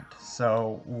don't want.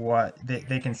 So what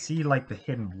they can see like the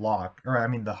hidden block, or I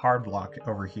mean the hard block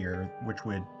over here, which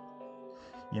would,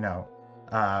 you know,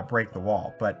 break the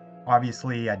wall. But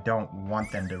obviously I don't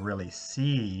want them to really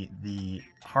see the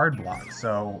hard block.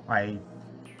 So I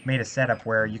made a setup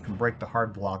where you can break the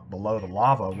hard block below the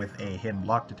lava with a hidden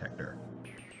block detector.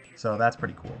 So that's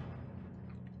pretty cool.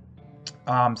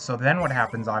 So then what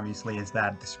happens, obviously, is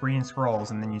that the screen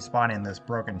scrolls and then you spawn in this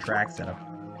broken track setup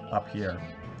up here.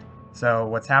 So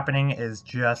what's happening is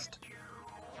just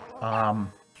a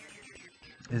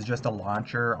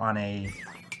launcher on a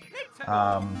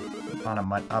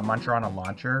muncher on a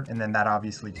launcher, and then that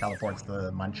obviously teleports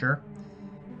the muncher.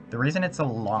 The reason it's a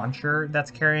launcher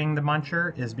that's carrying the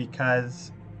muncher is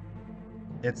because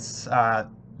it's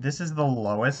this is the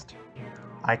lowest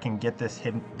I can get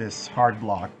this hard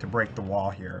block to break the wall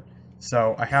here.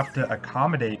 So I have to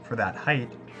accommodate for that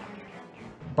height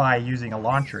by using a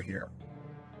launcher here.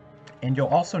 And you'll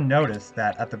also notice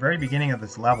that at the very beginning of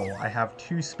this level, I have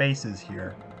two spaces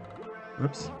here.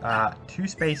 Oops, two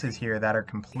spaces here that are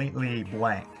completely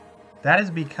blank. That is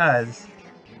because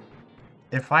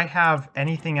if I have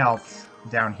anything else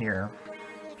down here,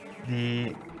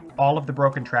 all of the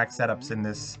broken track setups in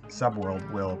this subworld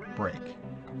will break.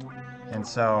 And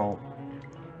so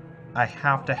I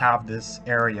have to have this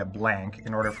area blank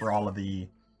in order for all of the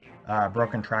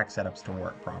broken track setups to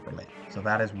work properly. So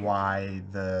that is why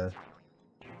the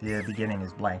beginning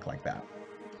is blank like that.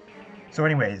 So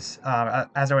anyways,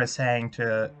 as I was saying,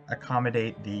 to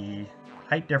accommodate the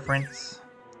height difference,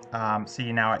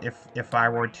 see now if I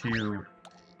were to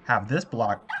have this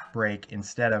block break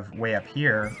instead of way up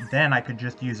here, then I could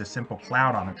just use a simple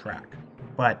cloud on a track.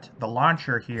 But the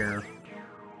launcher here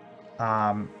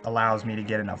allows me to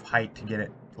get enough height to get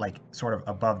it like sort of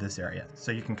above this area.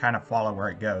 So you can kind of follow where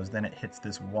it goes. Then it hits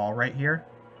this wall right here.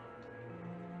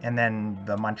 And then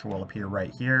the muncher will appear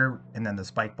right here. And then the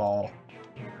spike ball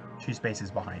 2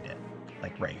 spaces behind it,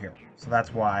 like right here. So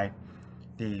that's why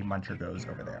the muncher goes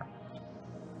over there.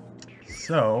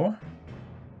 So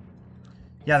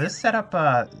yeah, this setup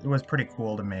was pretty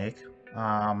cool to make.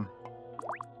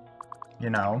 You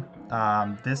know,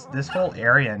 this whole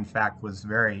area, in fact, was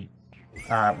very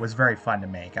fun to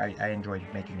make. I enjoyed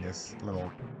making this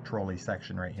little trolley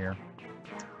section right here.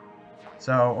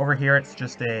 So over here, it's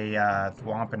just a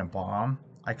thwomp and a bomb.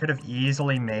 I could have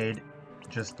easily made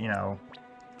just, you know,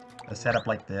 a setup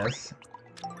like this.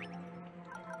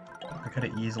 I could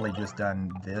have easily just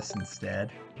done this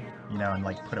instead, you know, and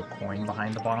like put a coin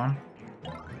behind the bomb.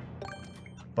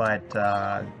 But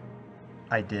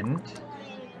I didn't,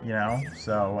 you know,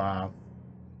 so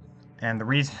and the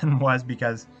reason was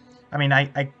because, I mean,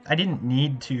 I didn't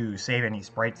need to save any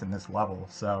sprites in this level,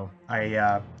 so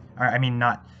I mean,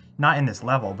 not in this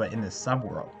level, but in this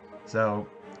subworld. So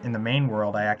in the main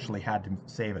world, I actually had to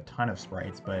save a ton of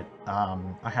sprites, but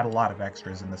I had a lot of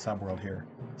extras in the subworld here,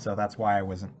 so that's why I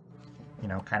wasn't, you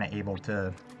know, kind of able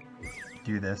to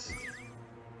do this.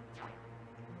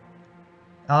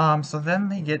 So then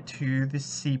they get to the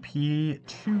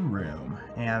CP2 room,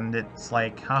 and it's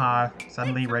like, haha,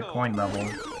 suddenly red coin level.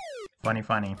 Funny,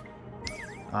 funny.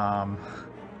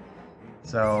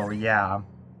 So yeah.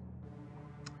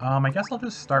 I guess I'll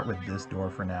just start with this door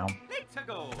for now.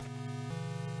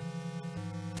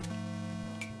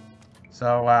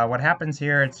 So, what happens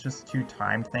here, it's just two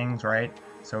timed things, right?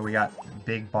 So we got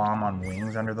big bomb on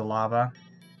wings under the lava,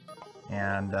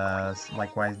 and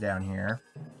likewise down here.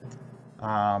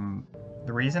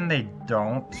 The reason they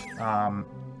don't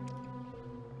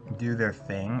do their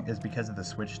thing is because of the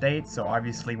switch state. So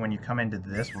obviously when you come into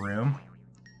this room,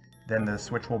 then the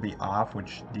switch will be off,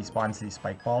 which despawns these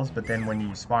spike balls. But then when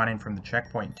you spawn in from the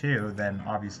checkpoint too, then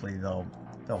obviously they'll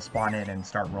spawn in and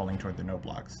start rolling toward the no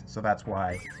blocks. So that's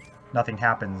why nothing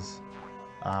happens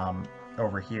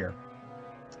over here.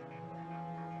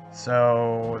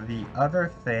 So the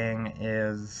other thing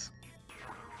is,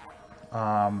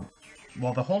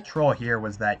 well, the whole troll here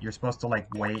was that you're supposed to,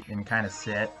 like, wait and kind of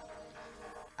sit.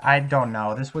 I don't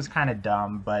know. This was kind of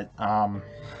dumb, but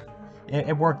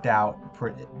it worked out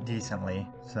pretty decently.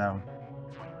 So,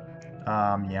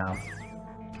 yeah.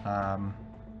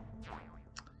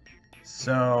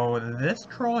 So this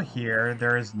troll here,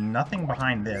 there is nothing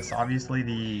behind this. Obviously,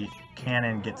 the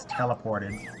cannon gets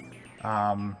teleported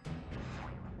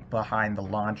behind the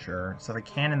launcher. So the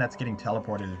cannon that's getting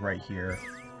teleported is right here.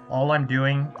 All I'm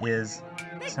doing is,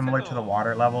 similar to the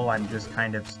water level, I'm just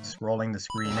kind of scrolling the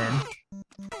screen in.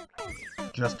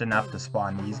 Just enough to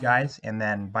spawn these guys, and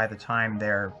then by the time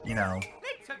they're, you know...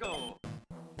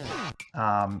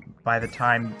 by the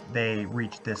time they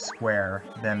reach this square,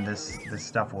 then this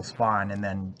stuff will spawn, and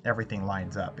then everything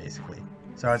lines up, basically.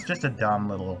 So it's just a dumb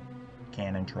little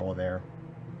cannon troll there.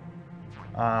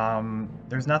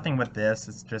 There's nothing with this,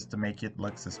 it's just to make it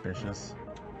look suspicious.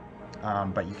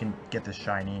 But you can get this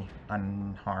shiny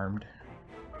unharmed.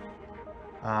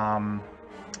 Down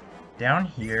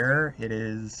here, it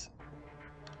is...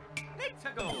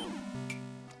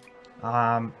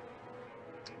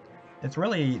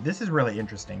 this is really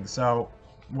interesting. So,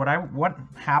 what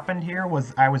happened here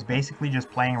was I was basically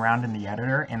just playing around in the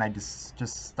editor, and I just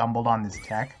stumbled on this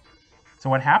tech. So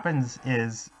what happens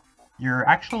is, you're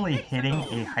actually hitting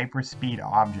a hyperspeed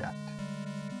object.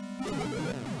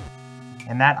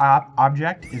 And that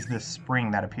object is this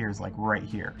spring that appears, like, right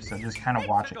here. So just kind of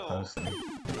watch it closely.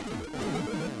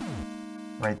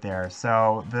 Right there.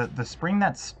 So the spring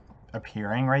that's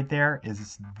appearing right there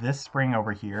is this spring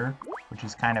over here, which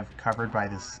is kind of covered by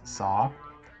this saw.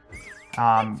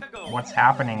 What's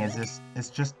happening is it's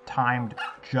just timed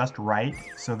just right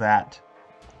so that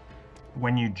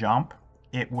when you jump,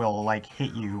 it will, like,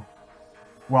 hit you.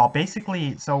 Well,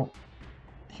 basically, so...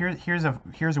 Here's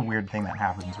a weird thing that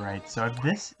happens, right? So if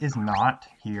this is not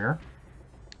here,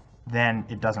 then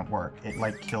it doesn't work. It,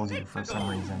 like, kills you for some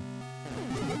reason.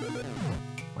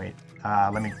 Wait,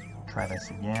 let me try this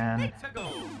again.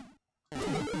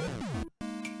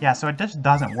 Yeah, so it just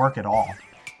doesn't work at all.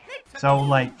 So,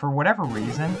 like, for whatever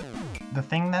reason, the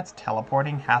thing that's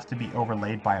teleporting has to be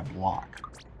overlaid by a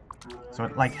block. So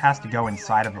it, like, has to go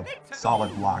inside of a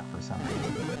solid block for some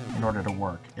reason in order to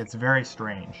work. It's very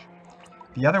strange.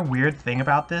 The other weird thing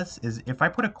about this is if I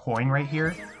put a coin right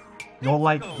here,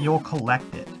 you'll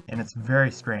collect it, and it's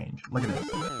very strange. Look at this.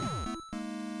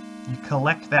 You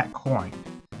collect that coin.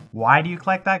 Why do you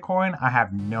collect that coin? I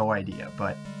have no idea,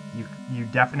 but you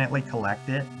definitely collect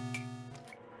it,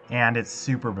 and it's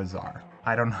super bizarre.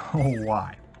 I don't know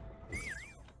why.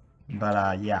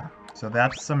 But yeah, so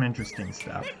that's some interesting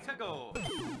stuff.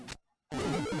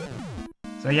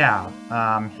 So yeah,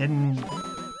 hidden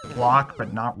block,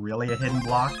 but not really a hidden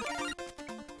block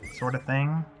sort of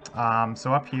thing.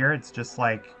 So up here, it's just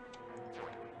like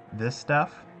this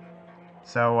stuff.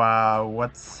 So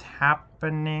what's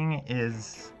happening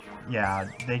is, yeah,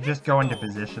 they just go into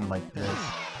position like this.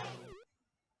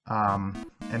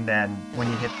 And then when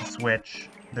you hit the switch,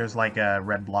 there's like a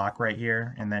red block right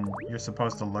here, and then you're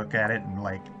supposed to look at it and,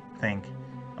 like, think,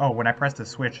 oh, when I press the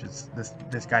switch,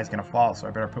 this guy's gonna fall, so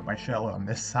I better put my shell on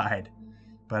this side.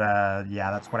 But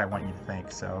yeah, that's what I want you to think,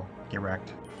 so get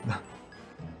wrecked.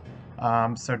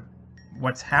 So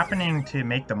what's happening to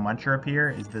make the muncher appear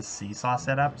is this seesaw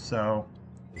setup. So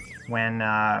when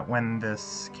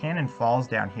this cannon falls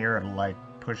down here, it'll like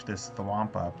push this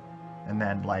thwomp up, and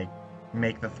then like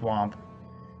make the thwomp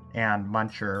and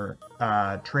muncher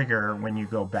trigger when you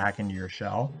go back into your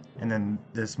shell, and then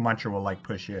this muncher will like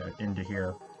push you into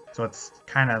here. So it's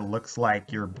kind of looks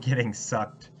like you're getting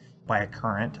sucked by a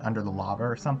current under the lava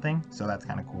or something. So that's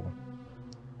kind of cool.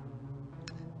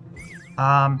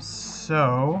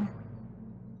 So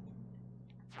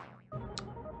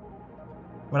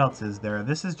what else is there?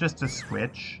 This is just a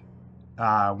switch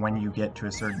when you get to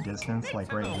a certain distance,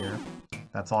 like right here.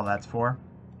 That's all that's for.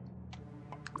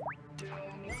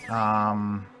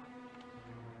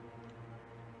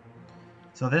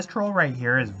 So this troll right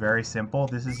here is very simple.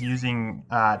 This is using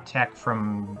tech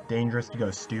from Dangerous to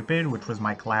Go Stupid, which was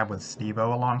my collab with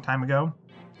Stevo a long time ago.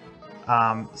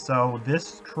 So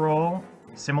this troll,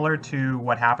 similar to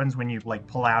what happens when you like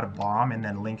pull out a bomb and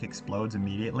then Link explodes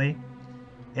immediately,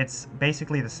 it's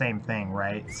basically the same thing,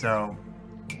 right? So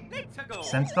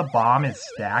since the bomb is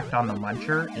stacked on the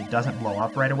muncher, it doesn't blow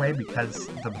up right away because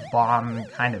the bomb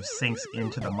kind of sinks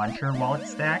into the muncher while it's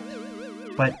stacked.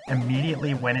 But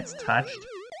immediately when it's touched,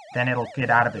 then it'll get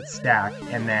out of its stack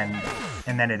and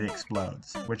then it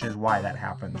explodes, which is why that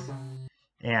happens.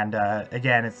 And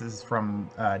again, this is from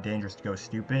Dangerous to Go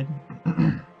Stupid.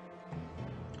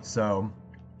 So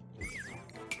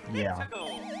yeah.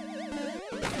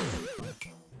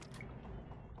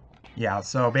 Yeah,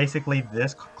 so basically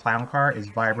this clown car is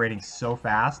vibrating so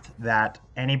fast that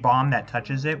any bomb that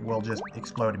touches it will just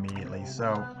explode immediately.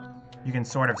 So you can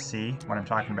sort of see what I'm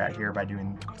talking about here by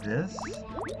doing this.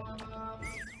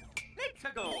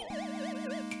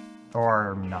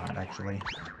 Or not, actually.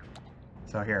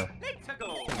 So here.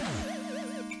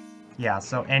 Yeah,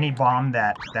 so any bomb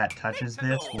that touches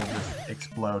this will just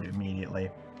explode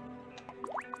immediately.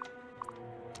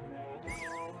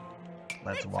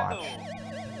 Let's watch.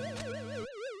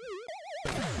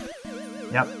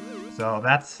 Yep. So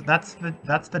that's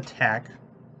the tech.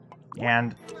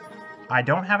 And I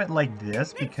don't have it like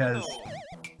this because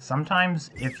sometimes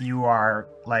if you are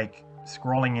like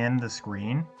scrolling in the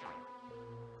screen,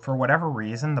 for whatever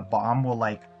reason the bomb will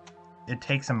like, it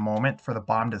takes a moment for the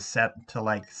bomb to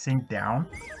like sink down,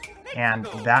 and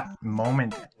that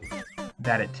moment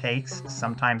that it takes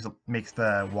sometimes makes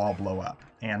the wall blow up,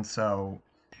 and so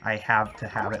I have to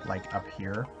have it like up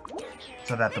here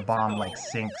so that the bomb like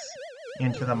sinks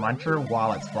into the muncher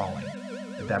while it's falling,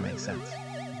 if that makes sense.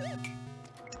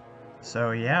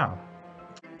 So yeah.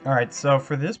 Alright, so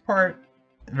for this part,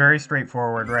 very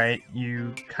straightforward, right?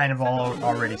 You kind of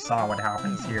already saw what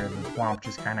happens here. The thwomp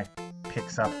just kind of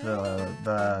picks up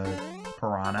the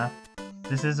piranha.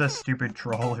 This is a stupid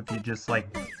troll if you just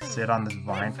like sit on this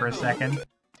vine for a second,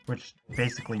 which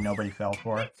basically nobody fell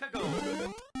for.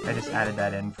 I just added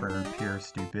that in for pure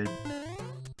stupid.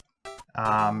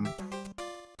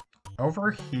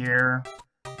 Over here,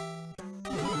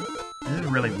 this is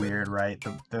really weird, right?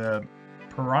 The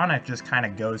piranha just kind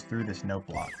of goes through this note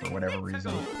block for whatever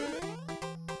reason.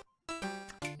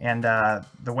 And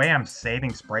the way I'm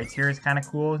saving sprites here is kind of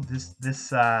cool. This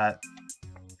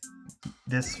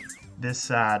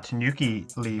Tanuki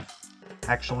leaf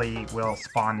actually will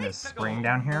spawn this spring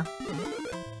down here.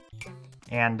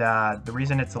 And the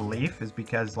reason it's a leaf is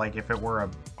because like if it were a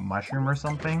mushroom or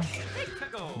something,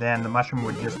 then the mushroom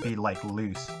would just be like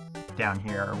loose down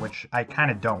here, which I kind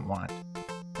of don't want.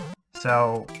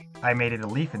 So I made it a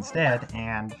leaf instead,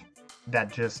 and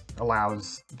that just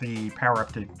allows the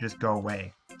power-up to just go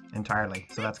away entirely.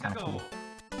 So that's kind of cool.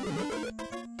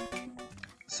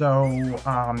 So,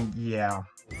 yeah.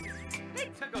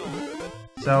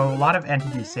 So a lot of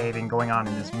entity saving going on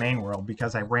in this main world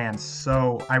because I ran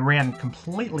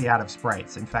completely out of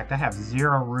sprites. In fact, I have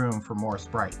 0 room for more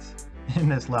sprites in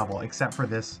this level, except for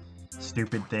this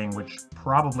stupid thing, which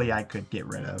probably I could get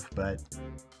rid of, but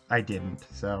I didn't,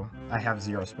 so I have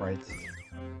 0 sprites.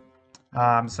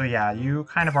 So yeah, you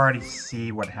kind of already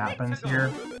see what happens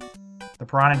here. The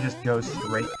piranha just goes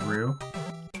straight through,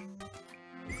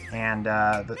 and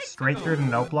straight through the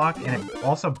note block, and it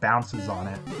also bounces on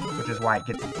it, which is why it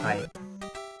gets it tight.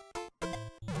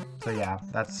 So yeah,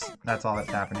 that's all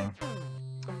that's happening.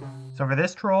 So for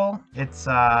this troll, it's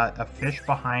a fish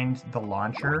behind the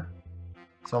launcher.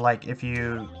 So like if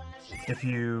you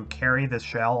carry the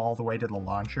shell all the way to the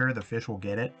launcher, the fish will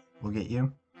get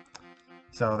you.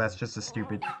 So that's just a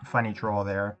stupid, funny troll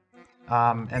there.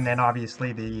 And then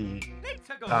obviously the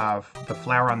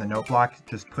flower on the note block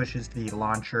just pushes the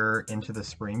launcher into the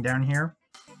spring down here.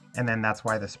 And then that's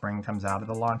why the spring comes out of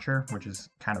the launcher, which is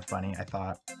kind of funny, I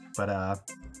thought. But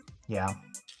yeah.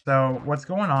 So what's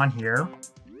going on here,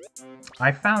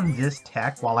 I found this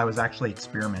tech while I was actually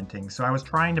experimenting. So I was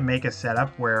trying to make a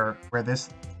setup where this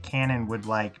cannon would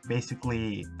like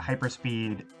basically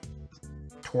hyperspeed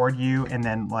toward you and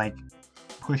then like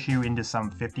push you into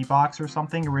some 50 box or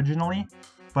something originally.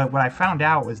 But what I found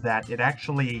out was that it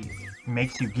actually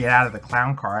makes you get out of the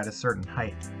clown car at a certain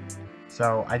height.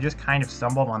 So I just kind of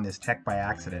stumbled on this tech by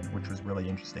accident, which was really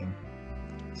interesting.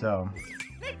 So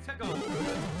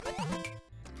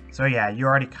yeah, you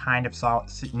already kind of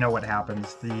know what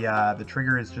happens. The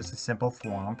trigger is just a simple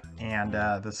thwomp, and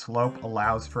the slope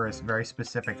allows for a very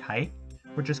specific height,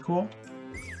 which is cool.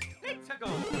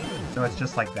 So it's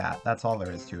just like that. That's all there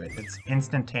is to it. It's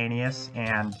instantaneous,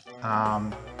 and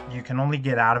you can only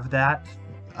get out of that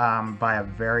by a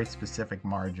very specific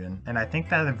margin. And I think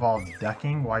that involves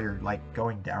ducking while you're like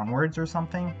going downwards or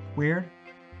something weird.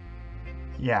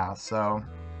 Yeah, so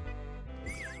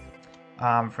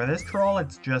for this troll,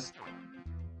 it's just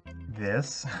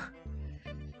this.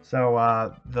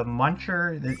 So the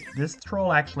muncher, this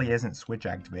troll actually isn't switch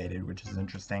activated, which is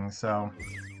interesting. So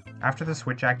after the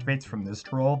switch activates from this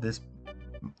troll,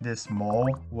 this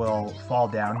mole will fall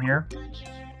down here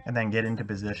and then get into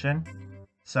position.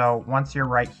 So once you're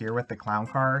right here with the clown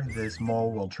car, this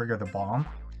mole will trigger the bomb.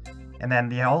 And then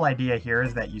the whole idea here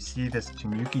is that you see this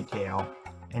Tanuki tail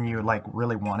and you like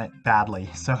really want it badly.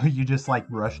 So you just like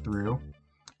rush through,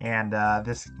 and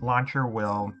this launcher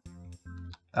will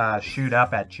shoot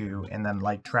up at you and then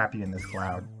like trap you in this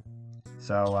cloud.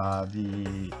 So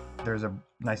there's a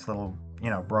nice little, you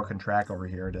know, broken track over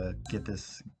here to get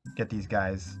these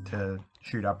guys to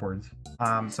shoot upwards.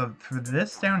 So for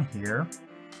this down here,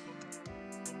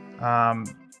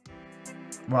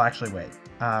 well, actually, wait.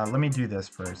 Let me do this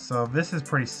first. So this is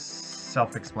pretty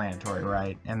self-explanatory,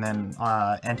 right? And then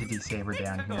Entity Saber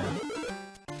down here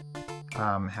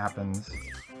happens.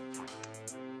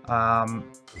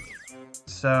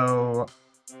 So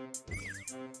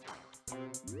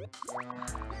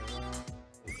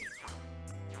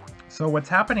what's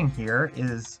happening here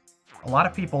is a lot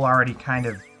of people already kind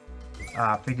of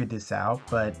figured this out,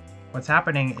 but what's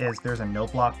happening is there's a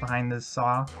note block behind this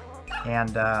saw,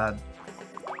 and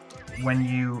when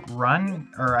you run,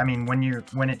 or I mean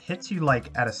when it hits you like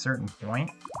at a certain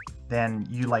point, then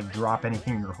you like drop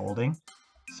anything you're holding.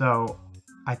 So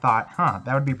I thought,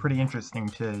 that would be pretty interesting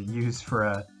to use for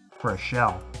a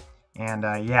shell. And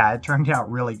yeah, it turned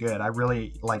out really good. I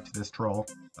really liked this troll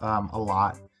a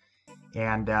lot.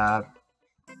 And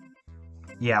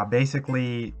yeah,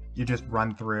 basically you just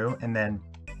run through, and then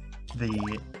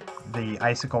the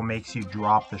icicle makes you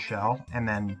drop the shell, and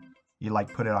then you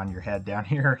like put it on your head down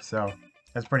here. So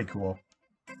that's pretty cool.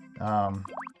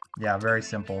 Yeah, very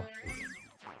simple.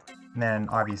 And then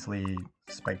obviously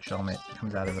spiked shellmet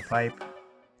comes out of the pipe.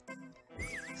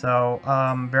 So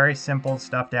very simple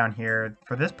stuff down here.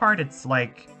 For this part, it's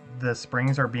like the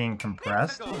springs are being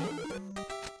compressed,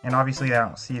 and obviously I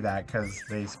don't see that because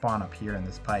they spawn up here in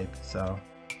this pipe. So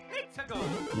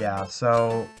yeah,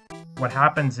 so what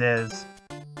happens is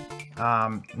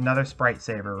another sprite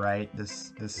saver, right?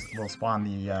 This will spawn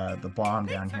the bomb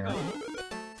down here,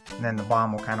 and then the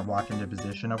bomb will kind of walk into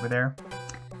position over there.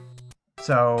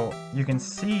 So you can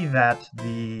see that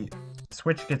the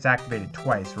switch gets activated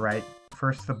twice, right?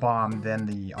 First the bomb, then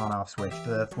the on-off switch.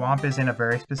 The thwomp is in a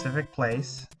very specific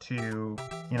place to,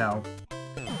 you know,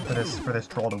 for this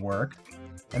troll to work.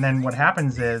 And then what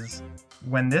happens is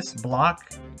when this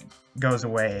block goes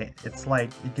away, it's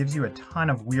like it gives you a ton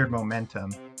of weird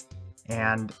momentum,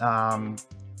 and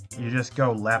you just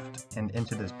go left and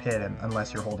into this pit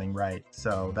unless you're holding right.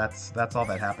 So that's all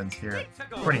that happens here.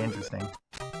 Pretty interesting.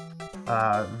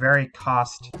 Very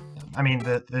cost. I mean,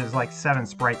 there's like 7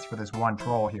 sprites for this one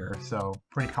troll here, so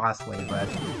pretty costly, but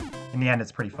in the end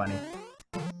it's pretty funny.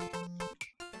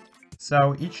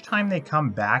 So each time they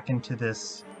come back into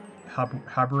this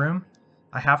hub room,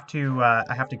 I have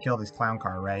to kill this clown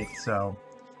car, right? So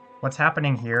what's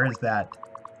happening here is that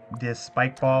this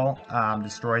spike ball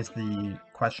destroys the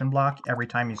question block every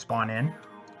time you spawn in,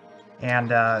 and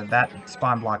that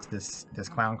spawn blocks this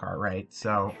clown car, right?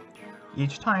 So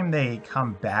each time they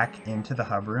come back into the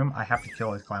hub room, I have to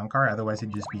kill his clown car, otherwise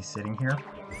he'd just be sitting here.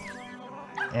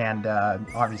 And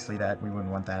obviously we wouldn't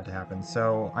want that to happen.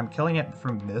 So I'm killing it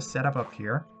from this setup up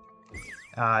here.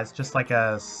 It's just like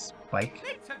a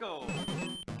spike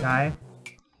guy.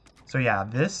 So yeah,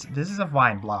 this is a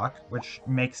vine block, which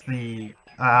makes the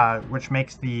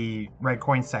red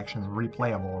coin sections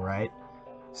replayable, right?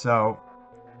 So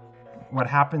what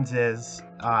happens is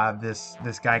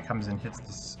this guy comes and hits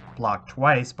this block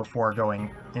twice before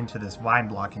going into this vine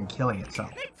block and killing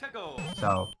itself.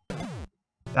 So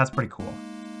that's pretty cool.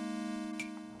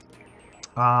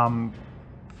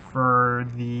 For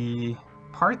the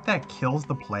part that kills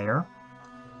the player,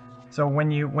 so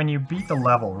when you beat the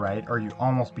level, right, or you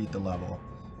almost beat the level,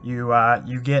 you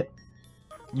get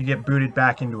booted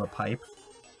back into a pipe.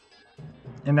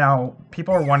 And now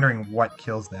people are wondering what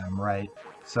kills them, right?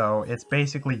 So it's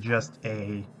basically just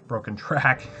a broken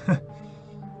track,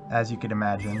 as you could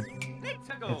imagine.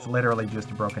 It's literally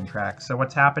just a broken track. So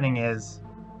what's happening is,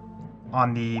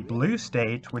 on the blue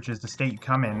state, which is the state you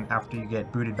come in after you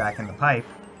get booted back in the pipe,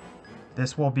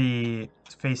 this will be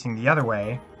facing the other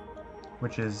way,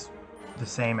 which is the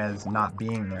same as not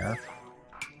being there.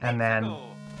 And then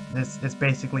it's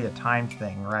basically a timed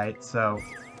thing, right? So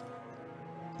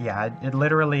yeah, it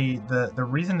literally, the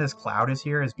reason this cloud is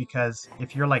here is because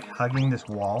if you're like hugging this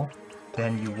wall,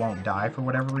 then you won't die for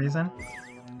whatever reason.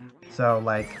 So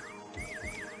like,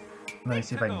 let me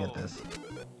see if I can get this.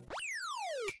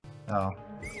 Oh.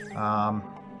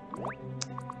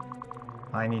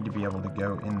 I need to be able to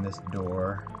go in this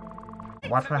door.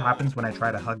 Watch what happens when I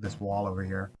try to hug this wall over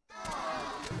here.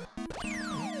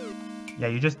 Yeah,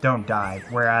 you just don't die.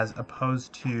 Whereas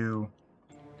opposed to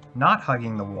not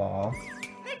hugging the wall,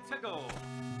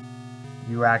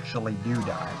 you actually do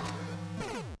die.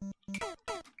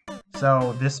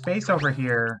 So this space over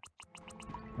here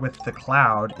with the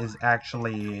cloud is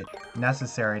actually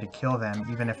necessary to kill them,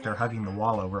 even if they're hugging the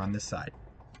wall over on this side.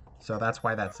 So that's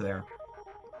why that's there.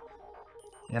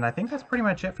 And I think that's pretty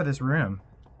much it for this room.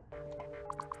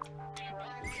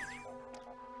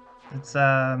 It's,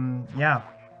 yeah.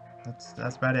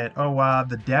 That's about it. Oh,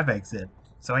 the dev exit.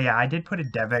 So yeah, I did put a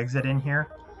dev exit in here.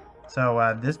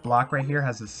 So, this block right here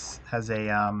has a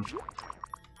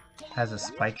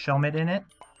spike shelmet in it.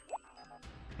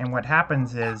 And what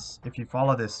happens is, if you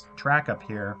follow this track up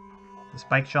here, the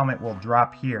spike shelmet will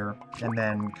drop here and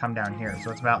then come down here.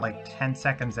 So it's about like 10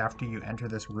 seconds after you enter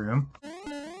this room.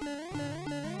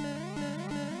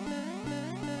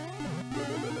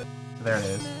 So there it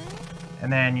is.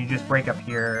 And then you just break up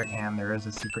here and there is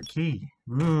a secret key.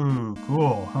 Ooh,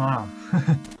 cool, huh?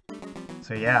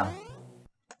 So yeah.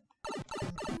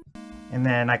 And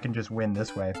then I can just win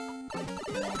this way.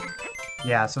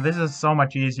 Yeah, so this is so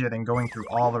much easier than going through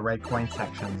all the red coin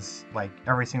sections, like,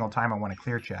 every single time I want to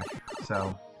clear check.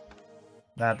 So,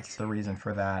 that's the reason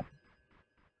for that.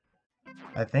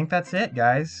 I think that's it,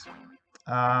 guys.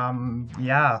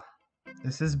 Yeah.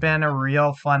 This has been a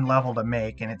real fun level to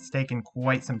make, and it's taken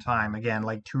quite some time. Again,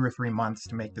 like 2 or 3 months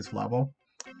to make this level.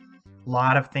 A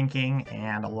lot of thinking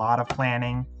and a lot of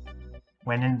planning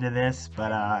went into this,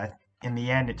 but, in the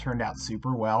end, it turned out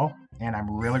super well, and I'm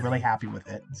really, really happy with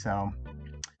it. So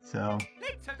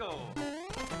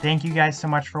thank you guys so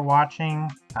much for watching.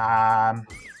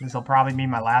 This will probably be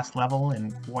my last level in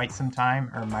quite some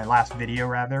time, or my last video,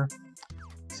 rather.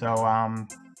 So,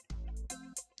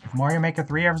 if Mario Maker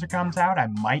 3 ever comes out, I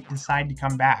might decide to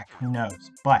come back. Who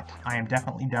knows? But I am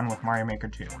definitely done with Mario Maker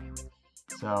 2.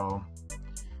 So,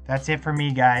 that's it for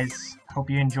me, guys. Hope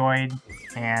you enjoyed,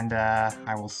 and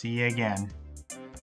I will see you again.